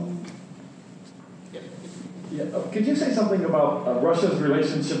 Yeah. Could you say something about Russia's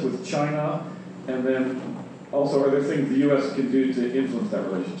relationship with China, and then also are there things the U.S. can do to influence that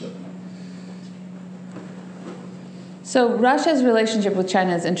relationship? So Russia's relationship with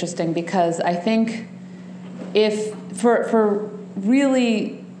China is interesting because I think if for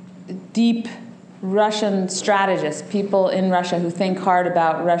really deep Russian strategists, people in Russia who think hard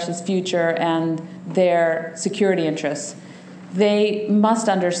about Russia's future and their security interests, they must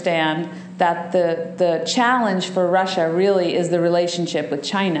understand that the challenge for Russia really is the relationship with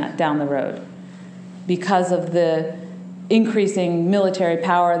China down the road, because of the increasing military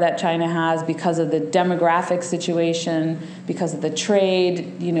power that China has, because of the demographic situation, because of the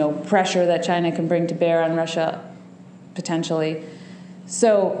trade, pressure that China can bring to bear on Russia, potentially.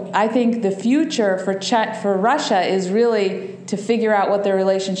 So I think the future for Russia is really to figure out what their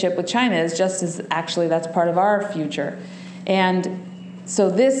relationship with China is, just as actually that's part of our future. And so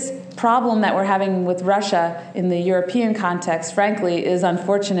this problem that we're having with Russia in the European context, frankly, is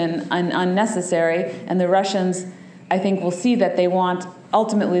unfortunate and unnecessary. And the Russians, I think, will see that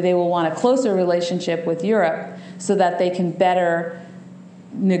ultimately they will want a closer relationship with Europe so that they can better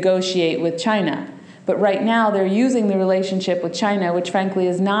negotiate with China. But right now they're using the relationship with China, which frankly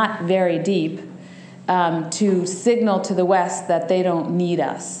is not very deep, to signal to the West that they don't need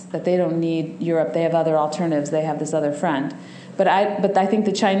us, that they don't need Europe. They have other alternatives. They have this other friend. But I think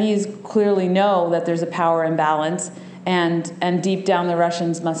the Chinese clearly know that there's a power imbalance, and deep down the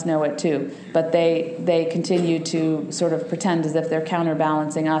Russians must know it too. But they continue to sort of pretend as if they're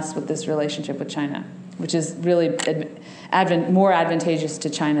counterbalancing us with this relationship with China, which is really more advantageous to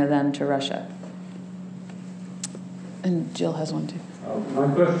China than to Russia. And Jill has one too.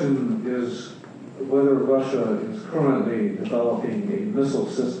 My question is whether Russia is currently developing a missile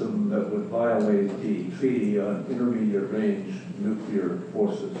system that would violate the Treaty on Intermediate Range Nuclear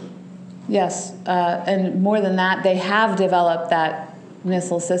Forces. Yes, and more than that, they have developed that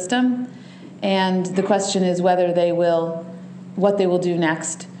missile system, and the question is what they will do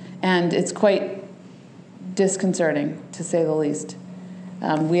next, and it's quite disconcerting, to say the least.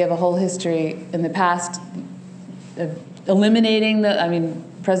 We have a whole history in the past of eliminating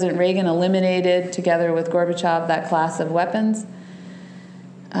President Reagan eliminated, together with Gorbachev, that class of weapons.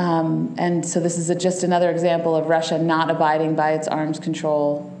 And so this is just another example of Russia not abiding by its arms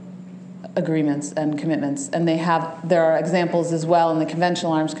control agreements and commitments. And there are examples as well in the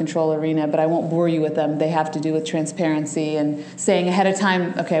conventional arms control arena, but I won't bore you with them. They have to do with transparency and saying ahead of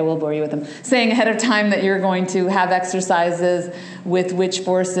time, okay, we'll bore you with them, saying ahead of time that you're going to have exercises with which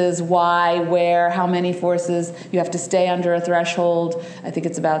forces, why, where, how many forces. You have to stay under a threshold. I think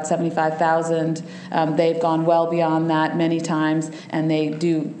it's about 75,000. They've gone well beyond that many times, and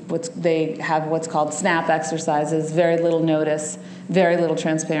they have what's called snap exercises, very little notice, very little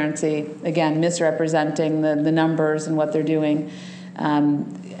transparency, again, misrepresenting the numbers and what they're doing.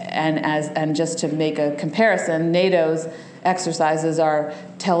 And just to make a comparison, NATO's exercises are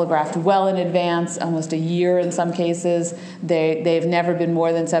telegraphed well in advance, almost a year in some cases. They've never been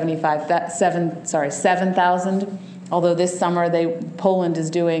more than 7,000. Although this summer Poland is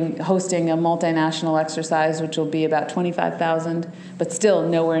hosting a multinational exercise, which will be about 25,000, but still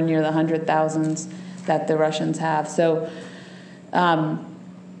nowhere near the 100,000s that the Russians have. So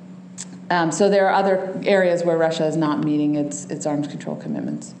there are other areas where Russia is not meeting its arms control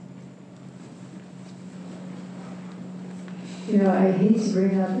commitments. I hate to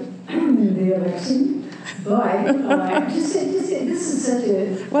bring up the election, but this is such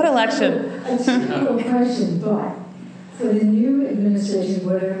a... What election? A typical question, but for the new administration,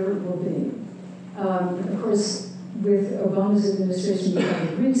 whatever it will be, of course, with Obama's administration, you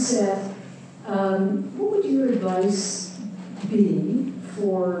have a reset. What would your advice be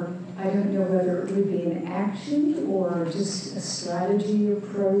for, I don't know whether it would be an action or just a strategy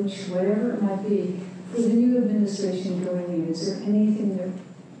approach, whatever it might be, for the new administration going in? Is there anything that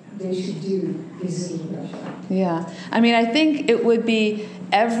they should do vis-a-vis Russia? Yeah. I think it would be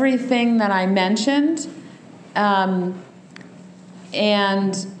everything that I mentioned, and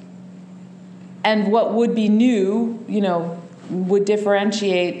what would be new, would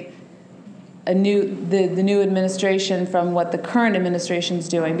differentiate the new administration from what the current administration is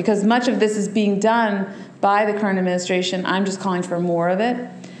doing, because much of this is being done by the current administration. I'm just calling for more of it.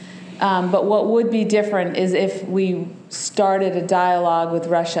 But what would be different is if we started a dialogue with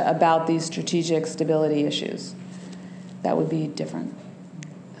Russia about these strategic stability issues. That would be different.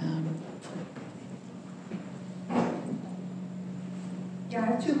 Yeah, I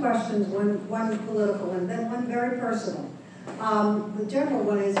have two questions, one political and then one very personal. The general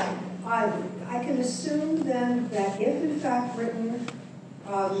one is, I can assume then that if in fact Britain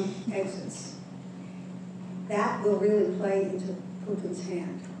exits, that will really play into Putin's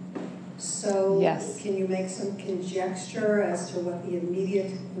hand. So yes. Can you make some conjecture as to what the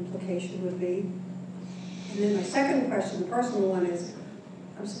immediate implication would be? And then my second question, the personal one, is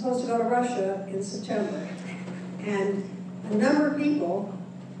I'm supposed to go to Russia in September. And a number of people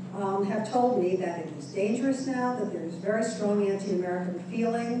have told me that it is dangerous now, that there's very strong anti-American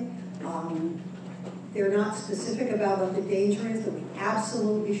feeling. They're not specific about what the danger is, that we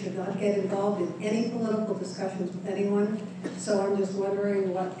absolutely should not get involved in any political discussions with anyone. So I'm just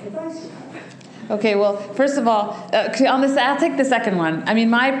wondering what advice you have. Okay, well, first of all, I'll take the second one.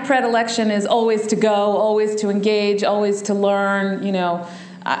 My predilection is always to go, always to engage, always to learn,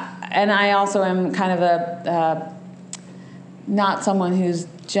 and I also am kind of not someone who's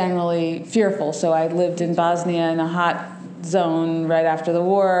generally fearful. So I lived in Bosnia in a hot zone right after the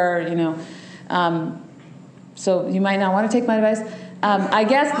war, so you might not want to take my advice. I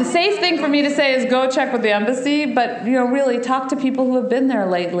guess the safe thing for me to say is go check with the embassy, but really talk to people who have been there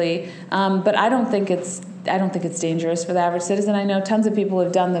lately. But I don't think it's dangerous for the average citizen. I know tons of people who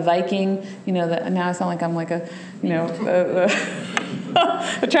have done the Viking. Now I sound like I'm like a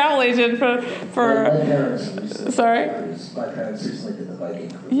travel agent for. Sorry. My parents recently did the Viking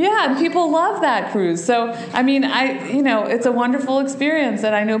cruise. Yeah, and people love that cruise. So it's a wonderful experience,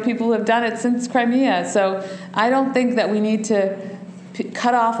 and I know people who have done it since Crimea. So I don't think that we need to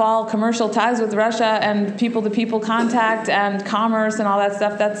cut off all commercial ties with Russia and people-to-people contact and commerce and all that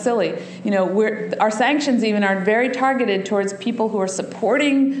stuff. That's silly. Our sanctions even are very targeted towards people who are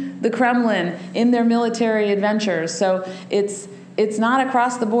supporting the Kremlin in their military adventures. So it's not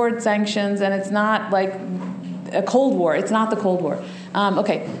across-the-board sanctions, and it's not like a Cold War. It's not the Cold War.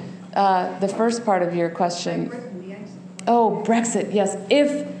 Okay, the first part of your question. Oh, Brexit, yes.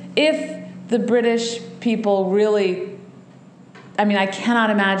 If the British people really, I mean, I cannot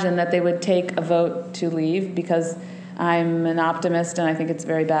imagine that they would take a vote to leave, because I'm an optimist and I think it's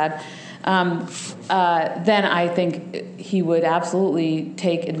very bad. Then I think he would absolutely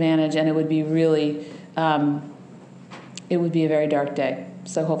take advantage, and it would be really, it would be a very dark day.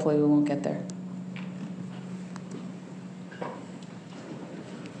 So hopefully we won't get there.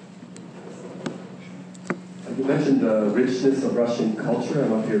 You mentioned the richness of Russian culture.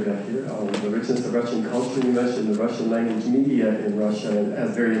 I'm up here back here. The richness of Russian culture. You mentioned the Russian language media in Russia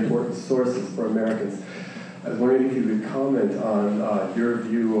as very important sources for Americans. I was wondering if you could comment on your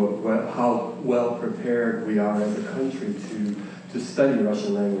view of how well prepared we are as a country to study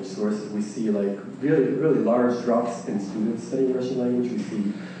Russian language sources. We see like really large drops in students studying Russian language. We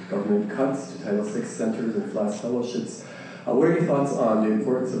see government cuts to Title VI centers and flash fellowships. What are your thoughts on the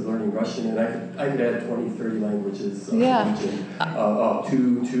importance of learning Russian? And I could add 20, 30 languages to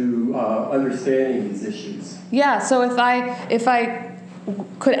understanding these issues. Yeah, so if I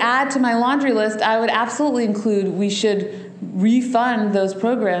could add to my laundry list, I would absolutely include we should refund those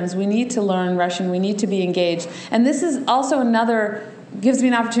programs. We need to learn Russian. We need to be engaged. And this is also gives me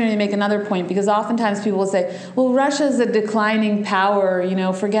an opportunity to make another point, because oftentimes people will say, well, Russia is a declining power,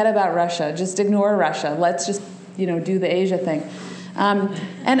 forget about Russia. Just ignore Russia. Let's just do the Asia thing. And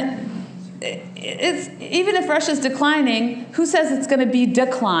it's, even if Russia's declining, who says it's going to be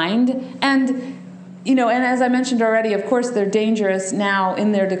declined? And as I mentioned already, of course, they're dangerous now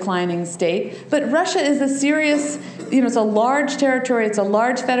in their declining state. But Russia is a serious, it's a large territory. It's a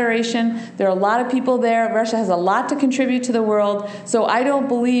large federation. There are a lot of people there. Russia has a lot to contribute to the world. So I don't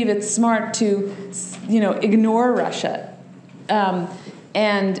believe it's smart to, ignore Russia. And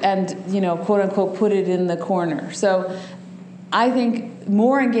quote unquote put it in the corner. So I think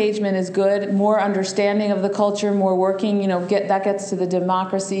more engagement is good, more understanding of the culture, more working, that gets to the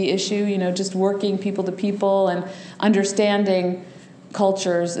democracy issue, just working people to people and understanding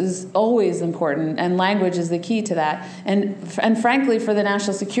cultures is always important, and language is the key to that. And frankly, for the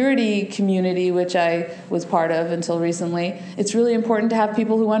national security community, which I was part of until recently, it's really important to have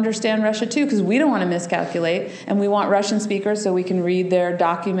people who understand Russia too, because we don't want to miscalculate, and we want Russian speakers so we can read their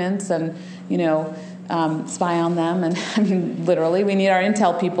documents and, spy on them. And I mean, literally, we need our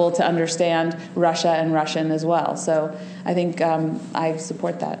intel people to understand Russia and Russian as well. So I think I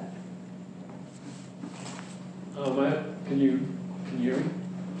support that. Can you hear me?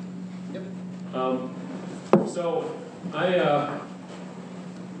 Yep. So I've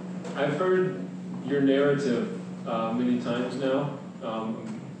heard your narrative many times now.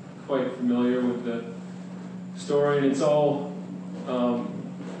 I'm quite familiar with the story, and it's all,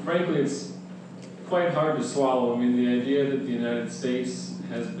 frankly, it's quite hard to swallow. I mean, the idea that the United States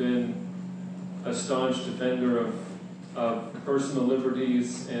has been a staunch defender of personal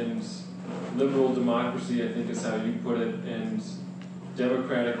liberties and liberal democracy, I think is how you put it, and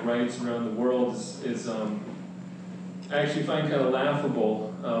democratic rights around the world is I actually find kind of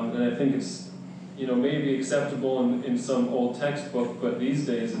laughable, and I think it's maybe acceptable in some old textbook, but these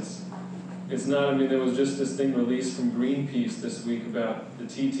days it's not. I mean, there was just this thing released from Greenpeace this week about the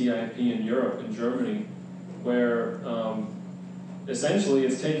TTIP in Europe, in Germany, where essentially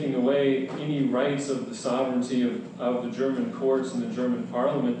it's taking away any rights of the sovereignty of the German courts and the German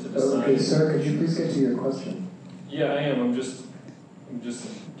parliament to decide. Okay, sir, could you please get to your question? Yeah, I am. I'm just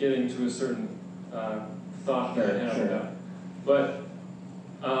getting to a certain thought that I have about it. But,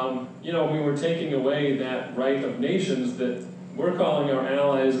 we were taking away that right of nations that we're calling our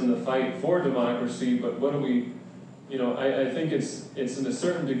allies in the fight for democracy, but what do we, I think it's in a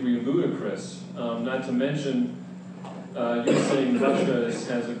certain degree ludicrous, not to mention you're saying Russia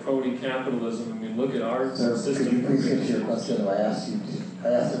has a crony capitalism. I mean, look at our system. Could you please get to your question? I asked them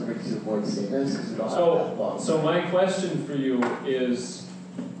to avoid statements because we don't have that long. So my question for you is,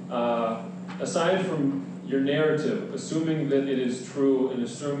 aside from your narrative, assuming that it is true and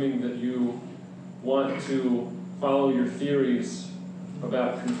assuming that you want to follow your theories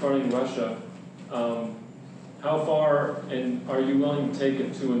about confronting Russia, how far and are you willing to take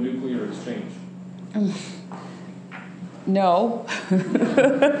it to a nuclear exchange? No.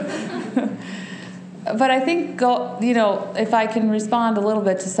 But I think, if I can respond a little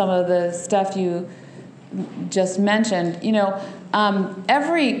bit to some of the stuff you just mentioned,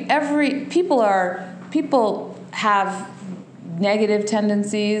 people have negative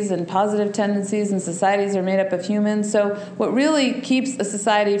tendencies and positive tendencies, and societies are made up of humans. So what really keeps a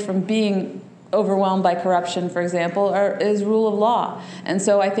society from being overwhelmed by corruption, for example, is rule of law. And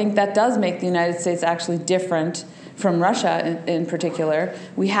so I think that does make the United States actually different from Russia in particular,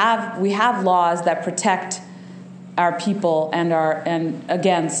 we have laws that protect our people and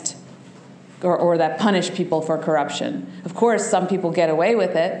against or that punish people for corruption. Of course, some people get away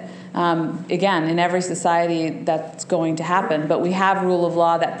with it. Again, in every society that's going to happen, but we have rule of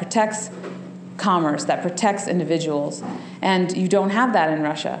law that protects commerce, that protects individuals, and you don't have that in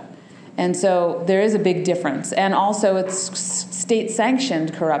Russia. And so there is a big difference. And also it's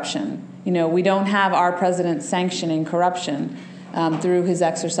state-sanctioned corruption. We don't have our president sanctioning corruption through his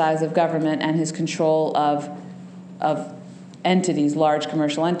exercise of government and his control of entities, large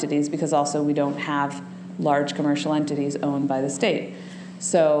commercial entities, because also we don't have large commercial entities owned by the state.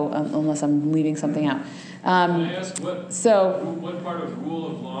 So, unless I'm leaving something out. Can I ask what part of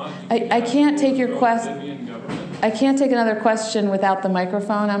rule of law? I can't take your question. I can't take another question without the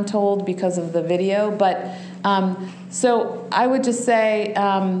microphone, I'm told, because of the video. But so I would just say,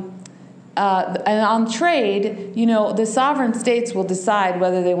 and on trade, the sovereign states will decide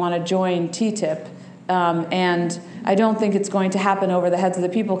whether they want to join TTIP. And I don't think it's going to happen over the heads of the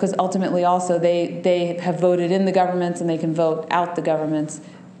people, because ultimately also they have voted in the governments and they can vote out the governments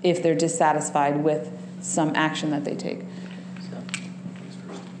if they're dissatisfied with some action that they take.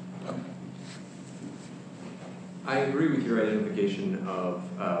 I agree with your identification of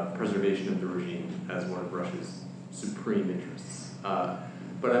preservation of the regime as one of Russia's supreme interests.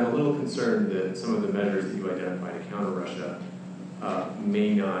 But I'm a little concerned that some of the measures that you identify to counter Russia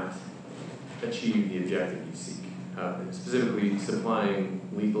may not achieve the objective you seek. Specifically, supplying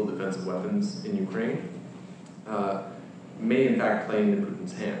lethal defensive weapons in Ukraine may in fact play into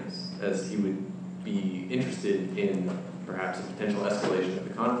Putin's hands, as he would be interested in perhaps a potential escalation of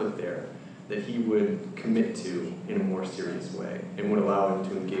the conflict there that he would commit to in a more serious way and would allow him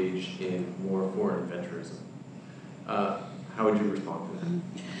to engage in more foreign venturism. How would you respond to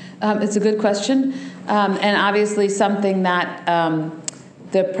that? It's a good question, and obviously something that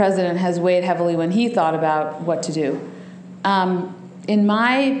the president has weighed heavily when he thought about what to do. In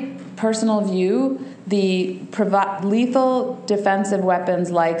my personal view, the lethal defensive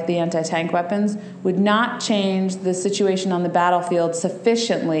weapons like the anti-tank weapons would not change the situation on the battlefield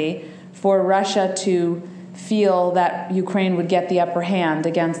sufficiently for Russia to feel that Ukraine would get the upper hand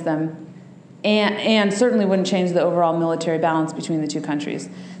against them, and certainly wouldn't change the overall military balance between the two countries.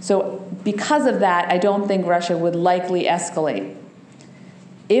 So because of that, I don't think Russia would likely escalate.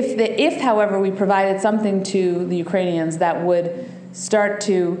 If, however, we provided something to the Ukrainians that would start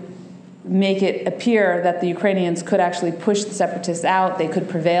to make it appear that the Ukrainians could actually push the separatists out, they could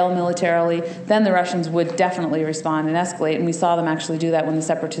prevail militarily, then the Russians would definitely respond and escalate. And we saw them actually do that when the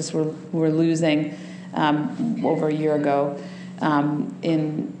separatists were losing over a year ago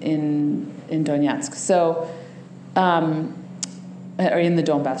in Donetsk. So, or in the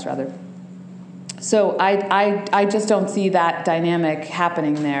Donbass, rather. So I just don't see that dynamic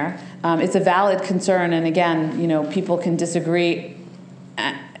happening there. It's a valid concern, and again, people can disagree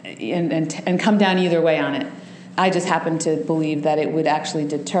and come down either way on it. I just happen to believe that it would actually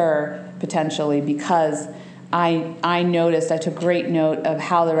deter potentially, because I took great note of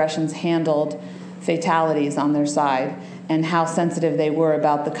how the Russians handled fatalities on their side and how sensitive they were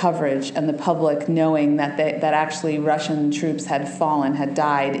about the coverage and the public knowing that actually Russian troops had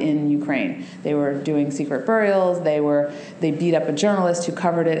died in Ukraine. They were doing secret burials. They beat up a journalist who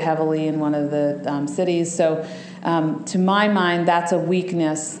covered it heavily in one of the cities. So, to my mind, that's a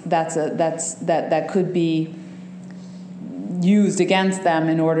weakness that could be used against them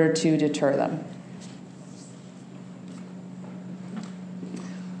in order to deter them.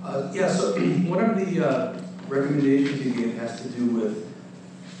 So one of the recommendations you gave has to do with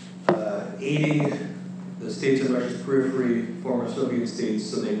aiding the states of Russia's periphery, former Soviet states,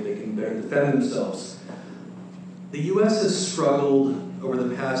 so they can better defend themselves. The U.S. has struggled over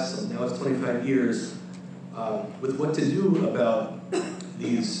the past, now it's 25 years, with what to do about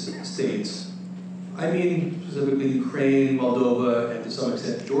these states. I mean specifically Ukraine, Moldova, and to some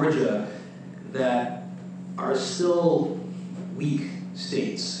extent Georgia, that are still weak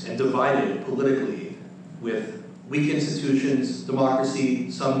states and divided politically with weak institutions, democracy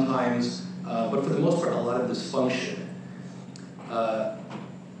sometimes, but for the most part a lot of dysfunction.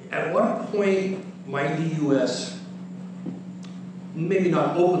 At what point might the U.S., maybe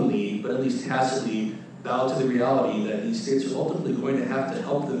not openly, but at least tacitly, bow to the reality that these states are ultimately going to have to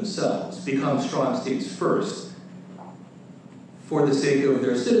help themselves, become strong states first, for the sake of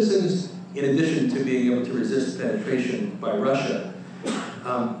their citizens, in addition to being able to resist penetration by Russia?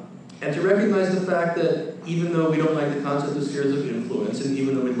 And to recognize the fact that even though we don't like the concept of spheres of influence, and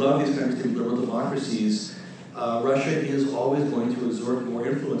even though we love these countries to be liberal democracies, Russia is always going to exert more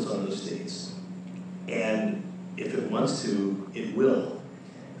influence on those states. And if it wants to, it will.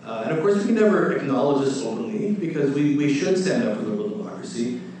 And of course, we can never acknowledge this openly because we should stand up for liberal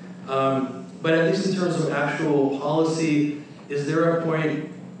democracy. But at least in terms of actual policy, is there a point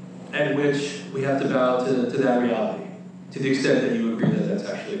at which we have to bow to that reality? To the extent that you agree that that's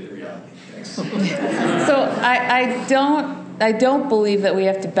actually the reality. Thanks. So I don't believe that we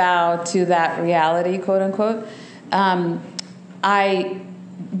have to bow to that reality, quote unquote. I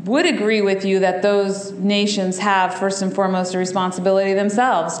would agree with you that those nations have first and foremost a responsibility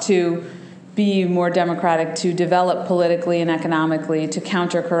themselves to be more democratic, to develop politically and economically, to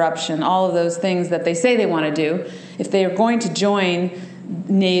counter corruption, all of those things that they say they want to do. If they are going to join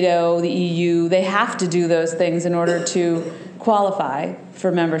NATO, the EU, they have to do those things in order to qualify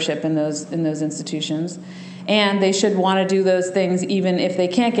for membership in those institutions. And they should want to do those things even if they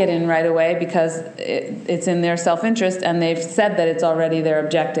can't get in right away because it's in their self-interest, and they've said that it's already their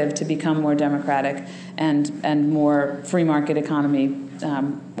objective to become more democratic and more free market economy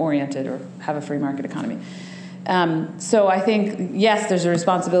oriented, or have a free market economy. So I think, yes, there's a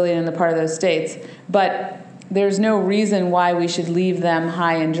responsibility on the part of those states, but there's no reason why we should leave them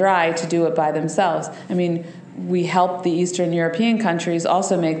high and dry to do it by themselves. I mean, we help the Eastern European countries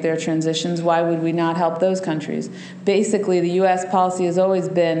also make their transitions. Why would we not help those countries? Basically, the U.S. policy has always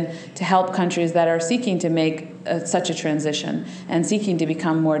been to help countries that are seeking to make such a transition and seeking to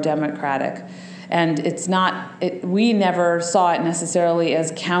become more democratic. And we never saw it necessarily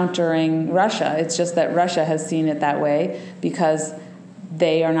as countering Russia. It's just that Russia has seen it that way because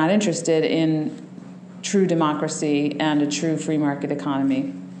they are not interested in true democracy and a true free market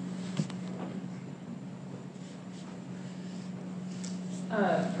economy.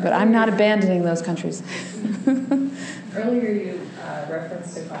 But I'm not abandoning those countries. Earlier you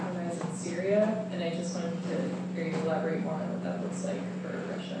referenced a compromise in Syria, and I just wanted to hear you elaborate more on what that looks like for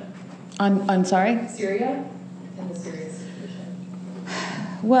Russia. On sorry? Syria and the Syria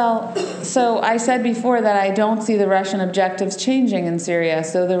situation. Well, so I said before that I don't see the Russian objectives changing in Syria.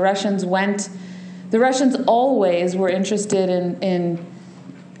 So the Russians always were interested in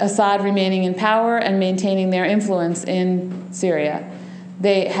Assad remaining in power and maintaining their influence in Syria.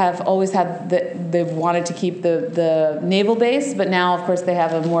 They have always had, they've wanted to keep the naval base, but now, of course, they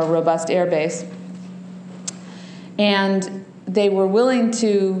have a more robust air base. And they were willing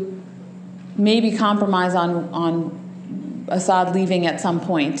to maybe compromise on Assad leaving at some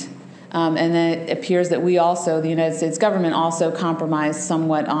point. And then it appears that we also, the United States government, also compromised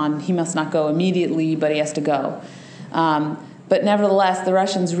somewhat on he must not go immediately, but he has to go. But nevertheless, the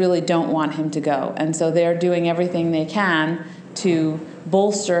Russians really don't want him to go. And so they're doing everything they can to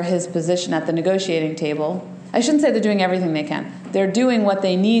bolster his position at the negotiating table. I shouldn't say they're doing everything they can. They're doing what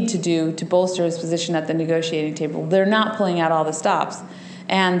they need to do to bolster his position at the negotiating table. They're not pulling out all the stops.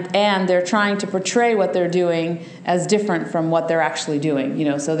 And they're trying to portray what they're doing as different from what they're actually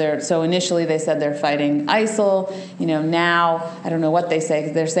doing. So initially they said they're fighting ISIL. Now I don't know what they say.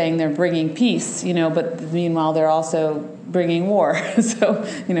 They're saying they're bringing peace. But meanwhile they're also bringing war. So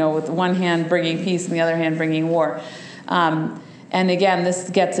with one hand bringing peace and the other hand bringing war. And again, this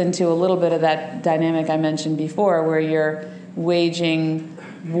gets into a little bit of that dynamic I mentioned before, where you're waging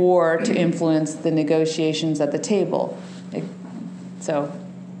war to influence the negotiations at the table. So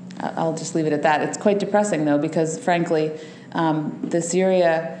I'll just leave it at that. It's quite depressing, though, because, frankly, the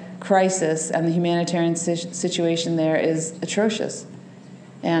Syria crisis and the humanitarian situation there is atrocious.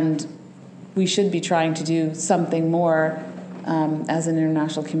 And we should be trying to do something more as an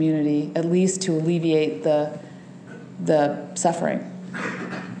international community, at least to alleviate the suffering.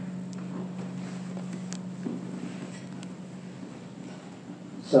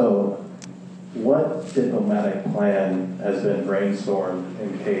 So, what diplomatic plan has been brainstormed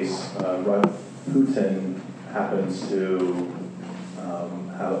in case Putin happens to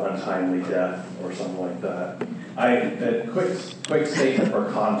have an untimely death or something like that? A quick statement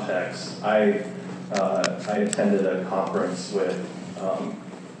for context. I attended a conference with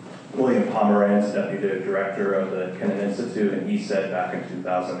William Pomeranz, Deputy Director of the Kennan Institute, and he said back in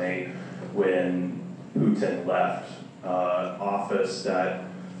 2008, when Putin left office, that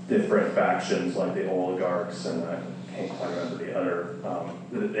different factions like the oligarchs and I can't quite remember the other,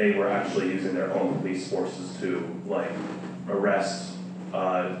 they were actually using their own police forces to arrest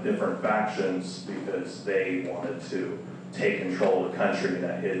different factions because they wanted to take control of the country, and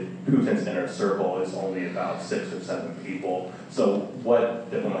that Putin's inner circle is only about 6 or 7 people. So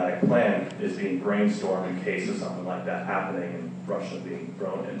what diplomatic plan is being brainstormed in case of something like that happening and Russia being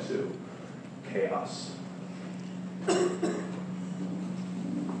thrown into chaos?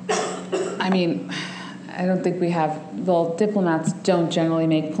 I mean, I don't think we have, diplomats don't generally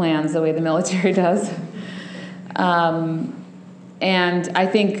make plans the way the military does. And I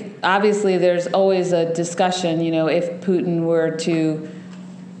think, obviously, there's always a discussion, if Putin were to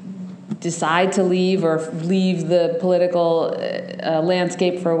decide to leave or leave the political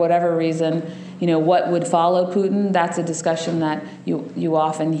landscape for whatever reason, what would follow Putin? That's a discussion that you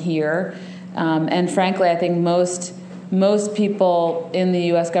often hear. And frankly, I think most people in the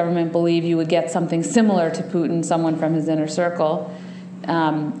U.S. government believe you would get something similar to Putin, someone from his inner circle,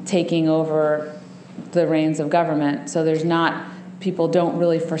 taking over the reins of government. So people don't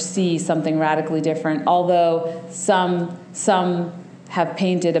really foresee something radically different, although some have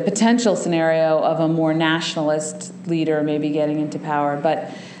painted a potential scenario of a more nationalist leader maybe getting into power.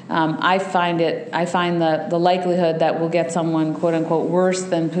 But I find the likelihood that we'll get someone, quote unquote, worse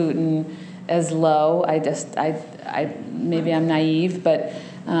than Putin as low. Maybe I'm naive, but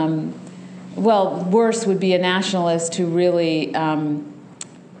worse would be a nationalist who really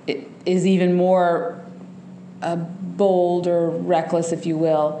is even more bold or reckless, if you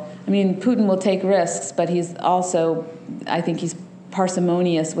will. I mean, Putin will take risks, but he's also, I think he's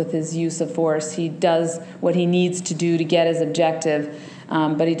parsimonious with his use of force. He does what he needs to do to get his objective,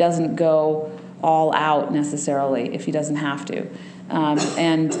 but he doesn't go all out necessarily if he doesn't have to.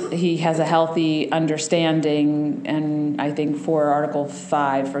 And he has a healthy understanding, and I think for Article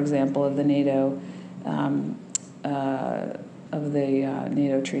 5, for example, of the NATO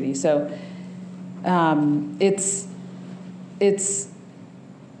NATO treaty. So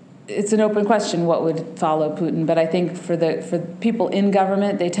it's an open question what would follow Putin, but I think for people in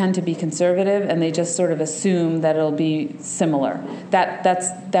government, they tend to be conservative and they just sort of assume that it'll be similar.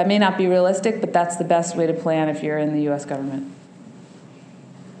 That may not be realistic, but that's the best way to plan if you're in the U.S. government.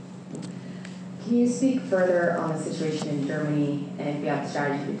 Can you speak further on the situation in Germany and if you have a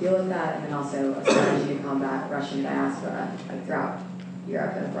strategy to deal with that, and then also a strategy to combat Russian diaspora throughout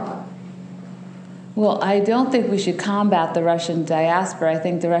Europe and abroad? Well, I don't think we should combat the Russian diaspora. I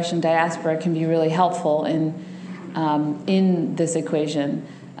think the Russian diaspora can be really helpful in this equation.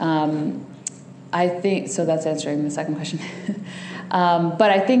 I think so. That's answering the second question. But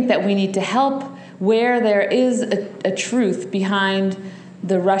I think that we need to help where there is a truth behind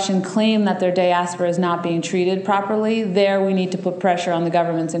the Russian claim that their diaspora is not being treated properly. There, we need to put pressure on the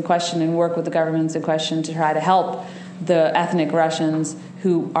governments in question and work with the governments in question to try to help the ethnic Russians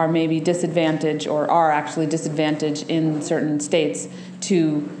who are maybe disadvantaged or are actually disadvantaged in certain states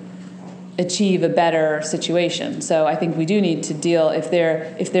to achieve a better situation. So I think we do need to deal if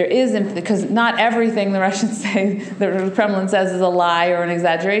there is, because not everything the Russians say, the Kremlin says, is a lie or an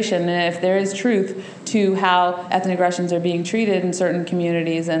exaggeration. And if there is truth to how ethnic Russians are being treated in certain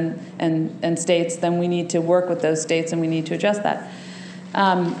communities and states, then we need to work with those states and we need to adjust that.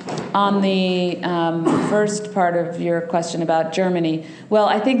 On the first part of your question about Germany, well,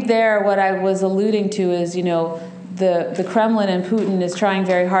 I think there what I was alluding to is, the Kremlin and Putin is trying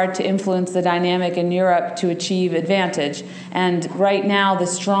very hard to influence the dynamic in Europe to achieve advantage. And right now, the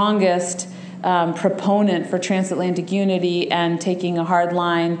strongest proponent for transatlantic unity and taking a hard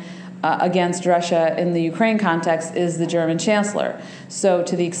line against Russia in the Ukraine context is the German chancellor. So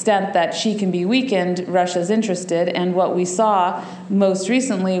to the extent that she can be weakened, Russia's interested. And what we saw most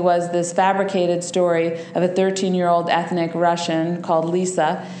recently was this fabricated story of a 13-year-old ethnic Russian called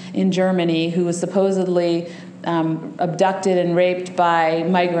Lisa in Germany who was supposedly abducted and raped by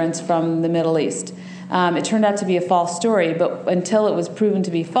migrants from the Middle East. It turned out to be a false story, but until it was proven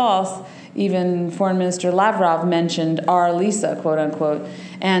to be false, even Foreign Minister Lavrov mentioned our Lisa, quote unquote.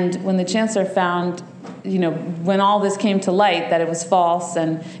 And when the chancellor found, when all this came to light, that it was false,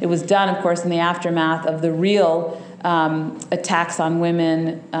 and it was done, of course, in the aftermath of the real attacks on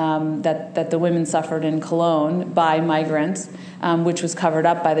women that the women suffered in Cologne by migrants, which was covered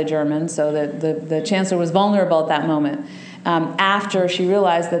up by the Germans, so that the chancellor was vulnerable at that moment. After she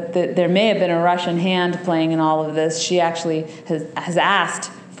realized that there may have been a Russian hand playing in all of this, she actually has asked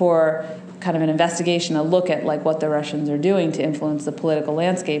for kind of an investigation, a look at what the Russians are doing to influence the political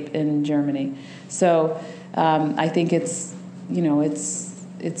landscape in Germany. So I think it is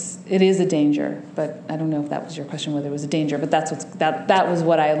a danger, but I don't know if that was your question, whether it was a danger, but that was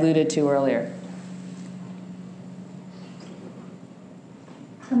what I alluded to earlier.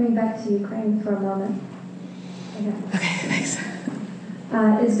 Coming back to Ukraine for a moment. Okay, thanks.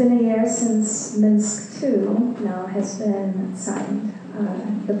 It's been a year since Minsk II now has been signed.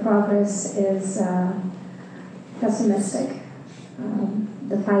 The progress is pessimistic.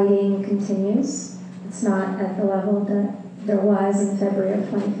 The fighting continues. It's not at the level that there was in February of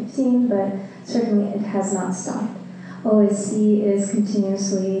 2015, but certainly it has not stopped. OSCE is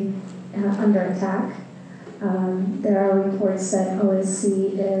continuously under attack. There are reports that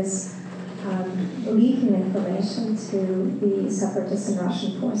OSCE is leaking information to the separatists and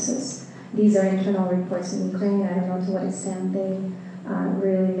Russian forces. These are internal reports in Ukraine. I don't know to what extent they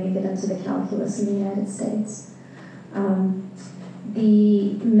really make it into the calculus in the United States.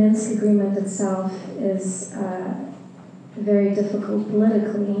 The Minsk agreement itself is very difficult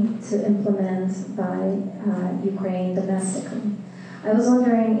politically to implement by Ukraine domestically. I was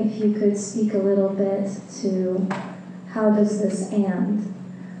wondering if you could speak a little bit to how does this end?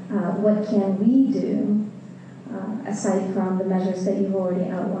 What can we do, aside from the measures that you've already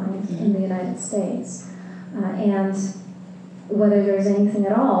outlined in the United States? And whether there's anything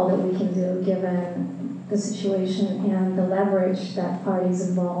at all that we can do given the situation and the leverage that parties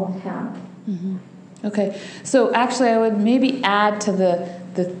involved have. Mm-hmm. Okay, so actually I would maybe add to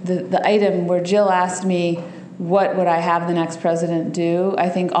the item where Jill asked me what would I have the next president do. I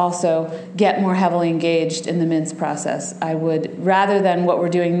think also get more heavily engaged in the Minsk process. I would, rather than what we're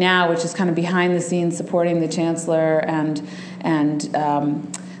doing now, which is kind of behind the scenes supporting the chancellor and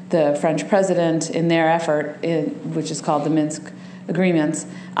the French president in their effort, which is called the Minsk agreements,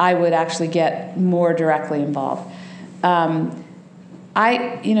 I would actually get more directly involved.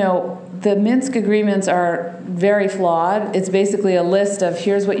 The Minsk agreements are very flawed. It's basically a list of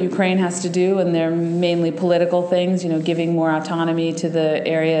here's what Ukraine has to do, and they're mainly political things, giving more autonomy to the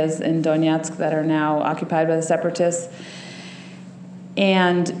areas in Donetsk that are now occupied by the separatists.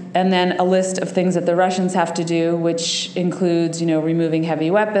 And then a list of things that the Russians have to do, which includes, removing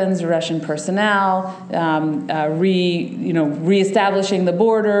heavy weapons, Russian personnel, reestablishing the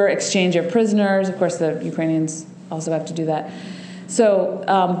border, exchange of prisoners. Of course, the Ukrainians also have to do that. So,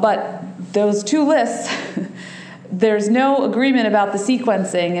 but those two lists, there's no agreement about the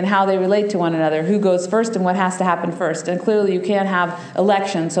sequencing and how they relate to one another, who goes first and what has to happen first. And clearly you can't have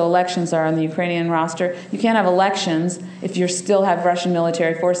elections, so elections are on the Ukrainian roster. You can't have elections if you still have Russian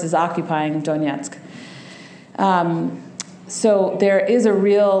military forces occupying Donetsk. So there is a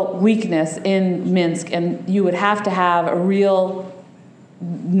real weakness in Minsk, and you would have to have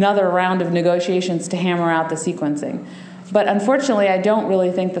another round of negotiations to hammer out the sequencing. But unfortunately, I don't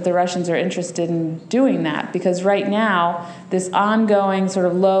really think that the Russians are interested in doing that, because right now, this ongoing sort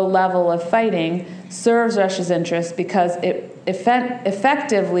of low level of fighting serves Russia's interests because it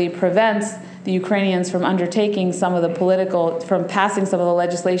effectively prevents the Ukrainians from undertaking from passing some of the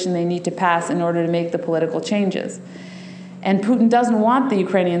legislation they need to pass in order to make the political changes. And Putin doesn't want the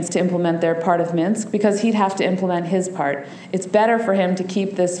Ukrainians to implement their part of Minsk because he'd have to implement his part. It's better for him to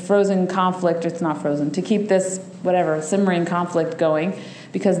keep this frozen conflict, it's not frozen, to keep this, simmering conflict going,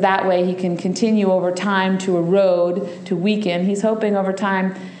 because that way he can continue over time to erode, to weaken. He's hoping over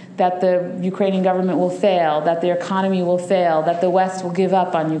time that the Ukrainian government will fail, that their economy will fail, that the West will give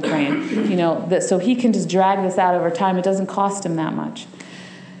up on Ukraine. So he can just drag this out over time. It doesn't cost him that much.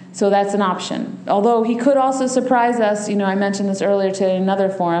 So that's an option. Although he could also surprise us, I mentioned this earlier today in another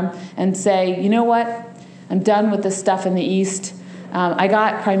forum, and say, you know what, I'm done with this stuff in the East. I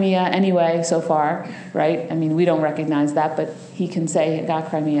got Crimea anyway so far, right? I mean, we don't recognize that, but he can say, I got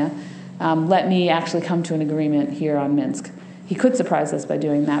Crimea. Let me actually come to an agreement here on Minsk. He could surprise us by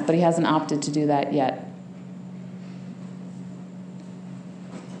doing that, but he hasn't opted to do that yet.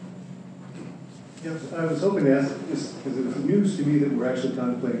 Yes, I was hoping to ask this because it was news to me that we're actually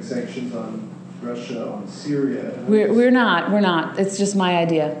contemplating sanctions on Russia, on Syria. We're not. It's just my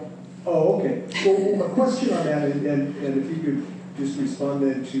idea. Oh, okay. Well, a question on that, and if you could just respond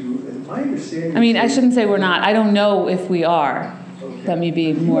then to, and my understanding... I mean, I shouldn't say we're not. I don't know if we are. Okay. Let me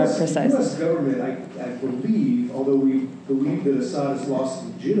be more precise. The U.S. government, I believe, although we believe that Assad has lost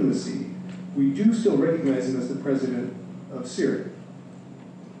legitimacy, we do still recognize him as the president of Syria.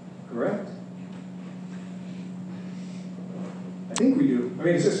 Correct? I think we do. I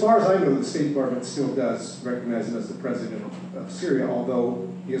mean, as far as I know, the State Department still does recognize him as the president of Syria, although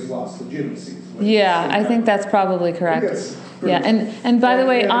he has lost legitimacy. Yeah, I think that's probably correct. Yeah, and by the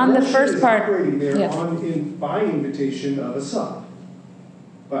way, on the first part, operating there by invitation of Assad,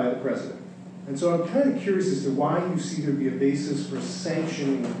 by the president. And so I'm kind of curious as to why you see there be a basis for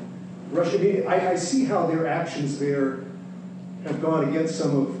sanctioning Russia. I see how their actions there have gone against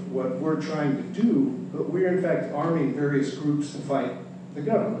some of what we're trying to do, but we're in fact arming various groups to fight the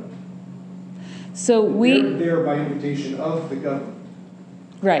government. So they're there by invitation of the government.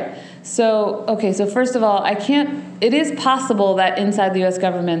 Right. So first of all, it is possible that inside the U.S.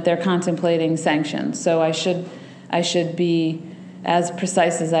 government they're contemplating sanctions. So I should be as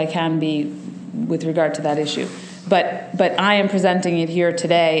precise as I can be with regard to that issue. But I am presenting it here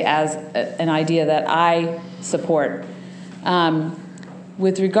today as an idea that I support.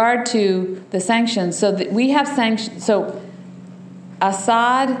 With regard to the sanctions, we have sanctions. So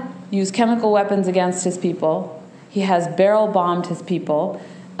Assad used chemical weapons against his people. He has barrel bombed his people.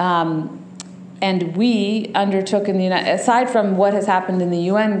 And we undertook aside from what has happened in the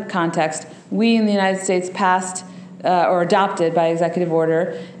UN context, we in the United States passed or adopted by executive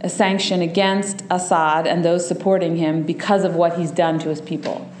order a sanction against Assad and those supporting him because of what he's done to his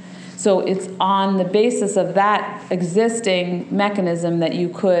people. So it's on the basis of that existing mechanism that you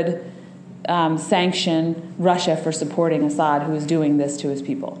could sanction Russia for supporting Assad, who is doing this to his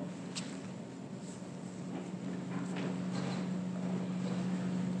people.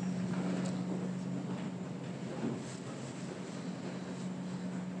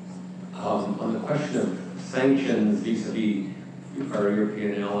 On the question of sanctions vis-a-vis our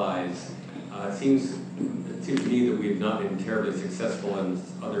European allies, it seems to me that we have not been terribly successful in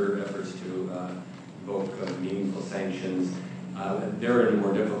other efforts to invoke meaningful sanctions. They're in a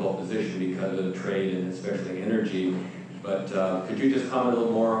more difficult position because of trade and especially energy. But could you just comment a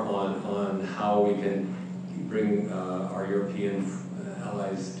little more on how we can bring our European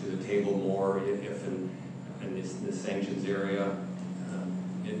allies to the table more, if in the sanctions area,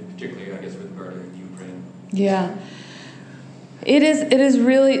 particularly, I guess, with regard to Ukraine? Yeah. It is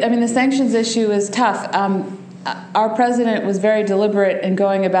really, I mean, the sanctions issue is tough. Our president was very deliberate in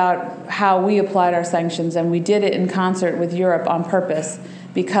going about how we applied our sanctions, and we did it in concert with Europe on purpose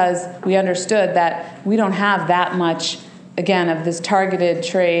because we understood that we don't have that much, again, of this targeted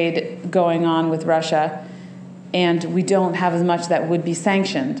trade going on with Russia, and we don't have as much that would be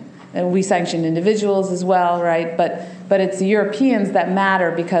sanctioned. And we sanctioned individuals as well, right? But it's the Europeans that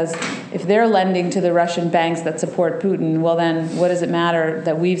matter, because if they're lending to the Russian banks that support Putin, well then what does it matter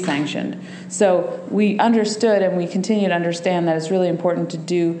that we've sanctioned? So we understood, and we continue to understand, that it's really important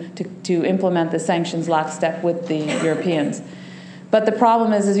to implement the sanctions lockstep with the Europeans. But the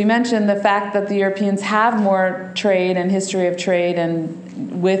problem is, as you mentioned, the fact that the Europeans have more trade and history of trade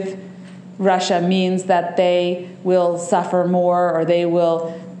and with Russia means that they will suffer more, or they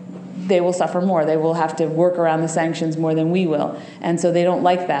will suffer more. They will have to work around the sanctions more than we will. And so they don't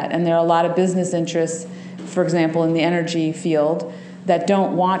like that. And there are a lot of business interests, for example, in the energy field, that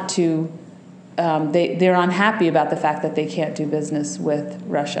don't want to, they're unhappy about the fact that they can't do business with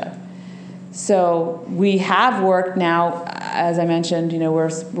Russia. So we have worked now, as I mentioned,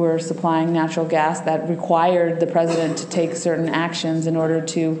 we're supplying natural gas that required the president to take certain actions in order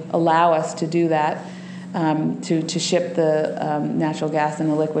to allow us to do that. To ship the natural gas in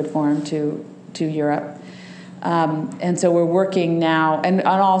a liquid form to Europe. And so we're working now, and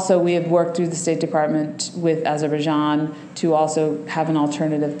also we have worked through the State Department with Azerbaijan to also have an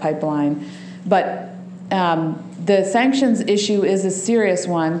alternative pipeline. But the sanctions issue is a serious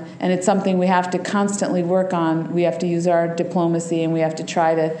one, and it's something we have to constantly work on. We have to use our diplomacy, and we have to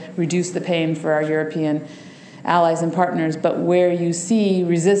try to reduce the pain for our European allies and partners. But where you see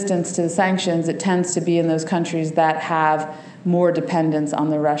resistance to the sanctions, it tends to be in those countries that have more dependence on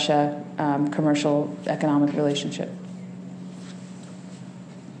the Russia commercial economic relationship.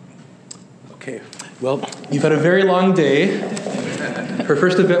 Okay, well, you've had a very long day. Her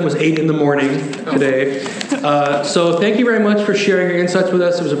first event was 8 a.m. today. So thank you very much for sharing your insights with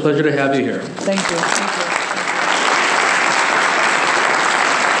us. It was a pleasure to have you here. Thank you.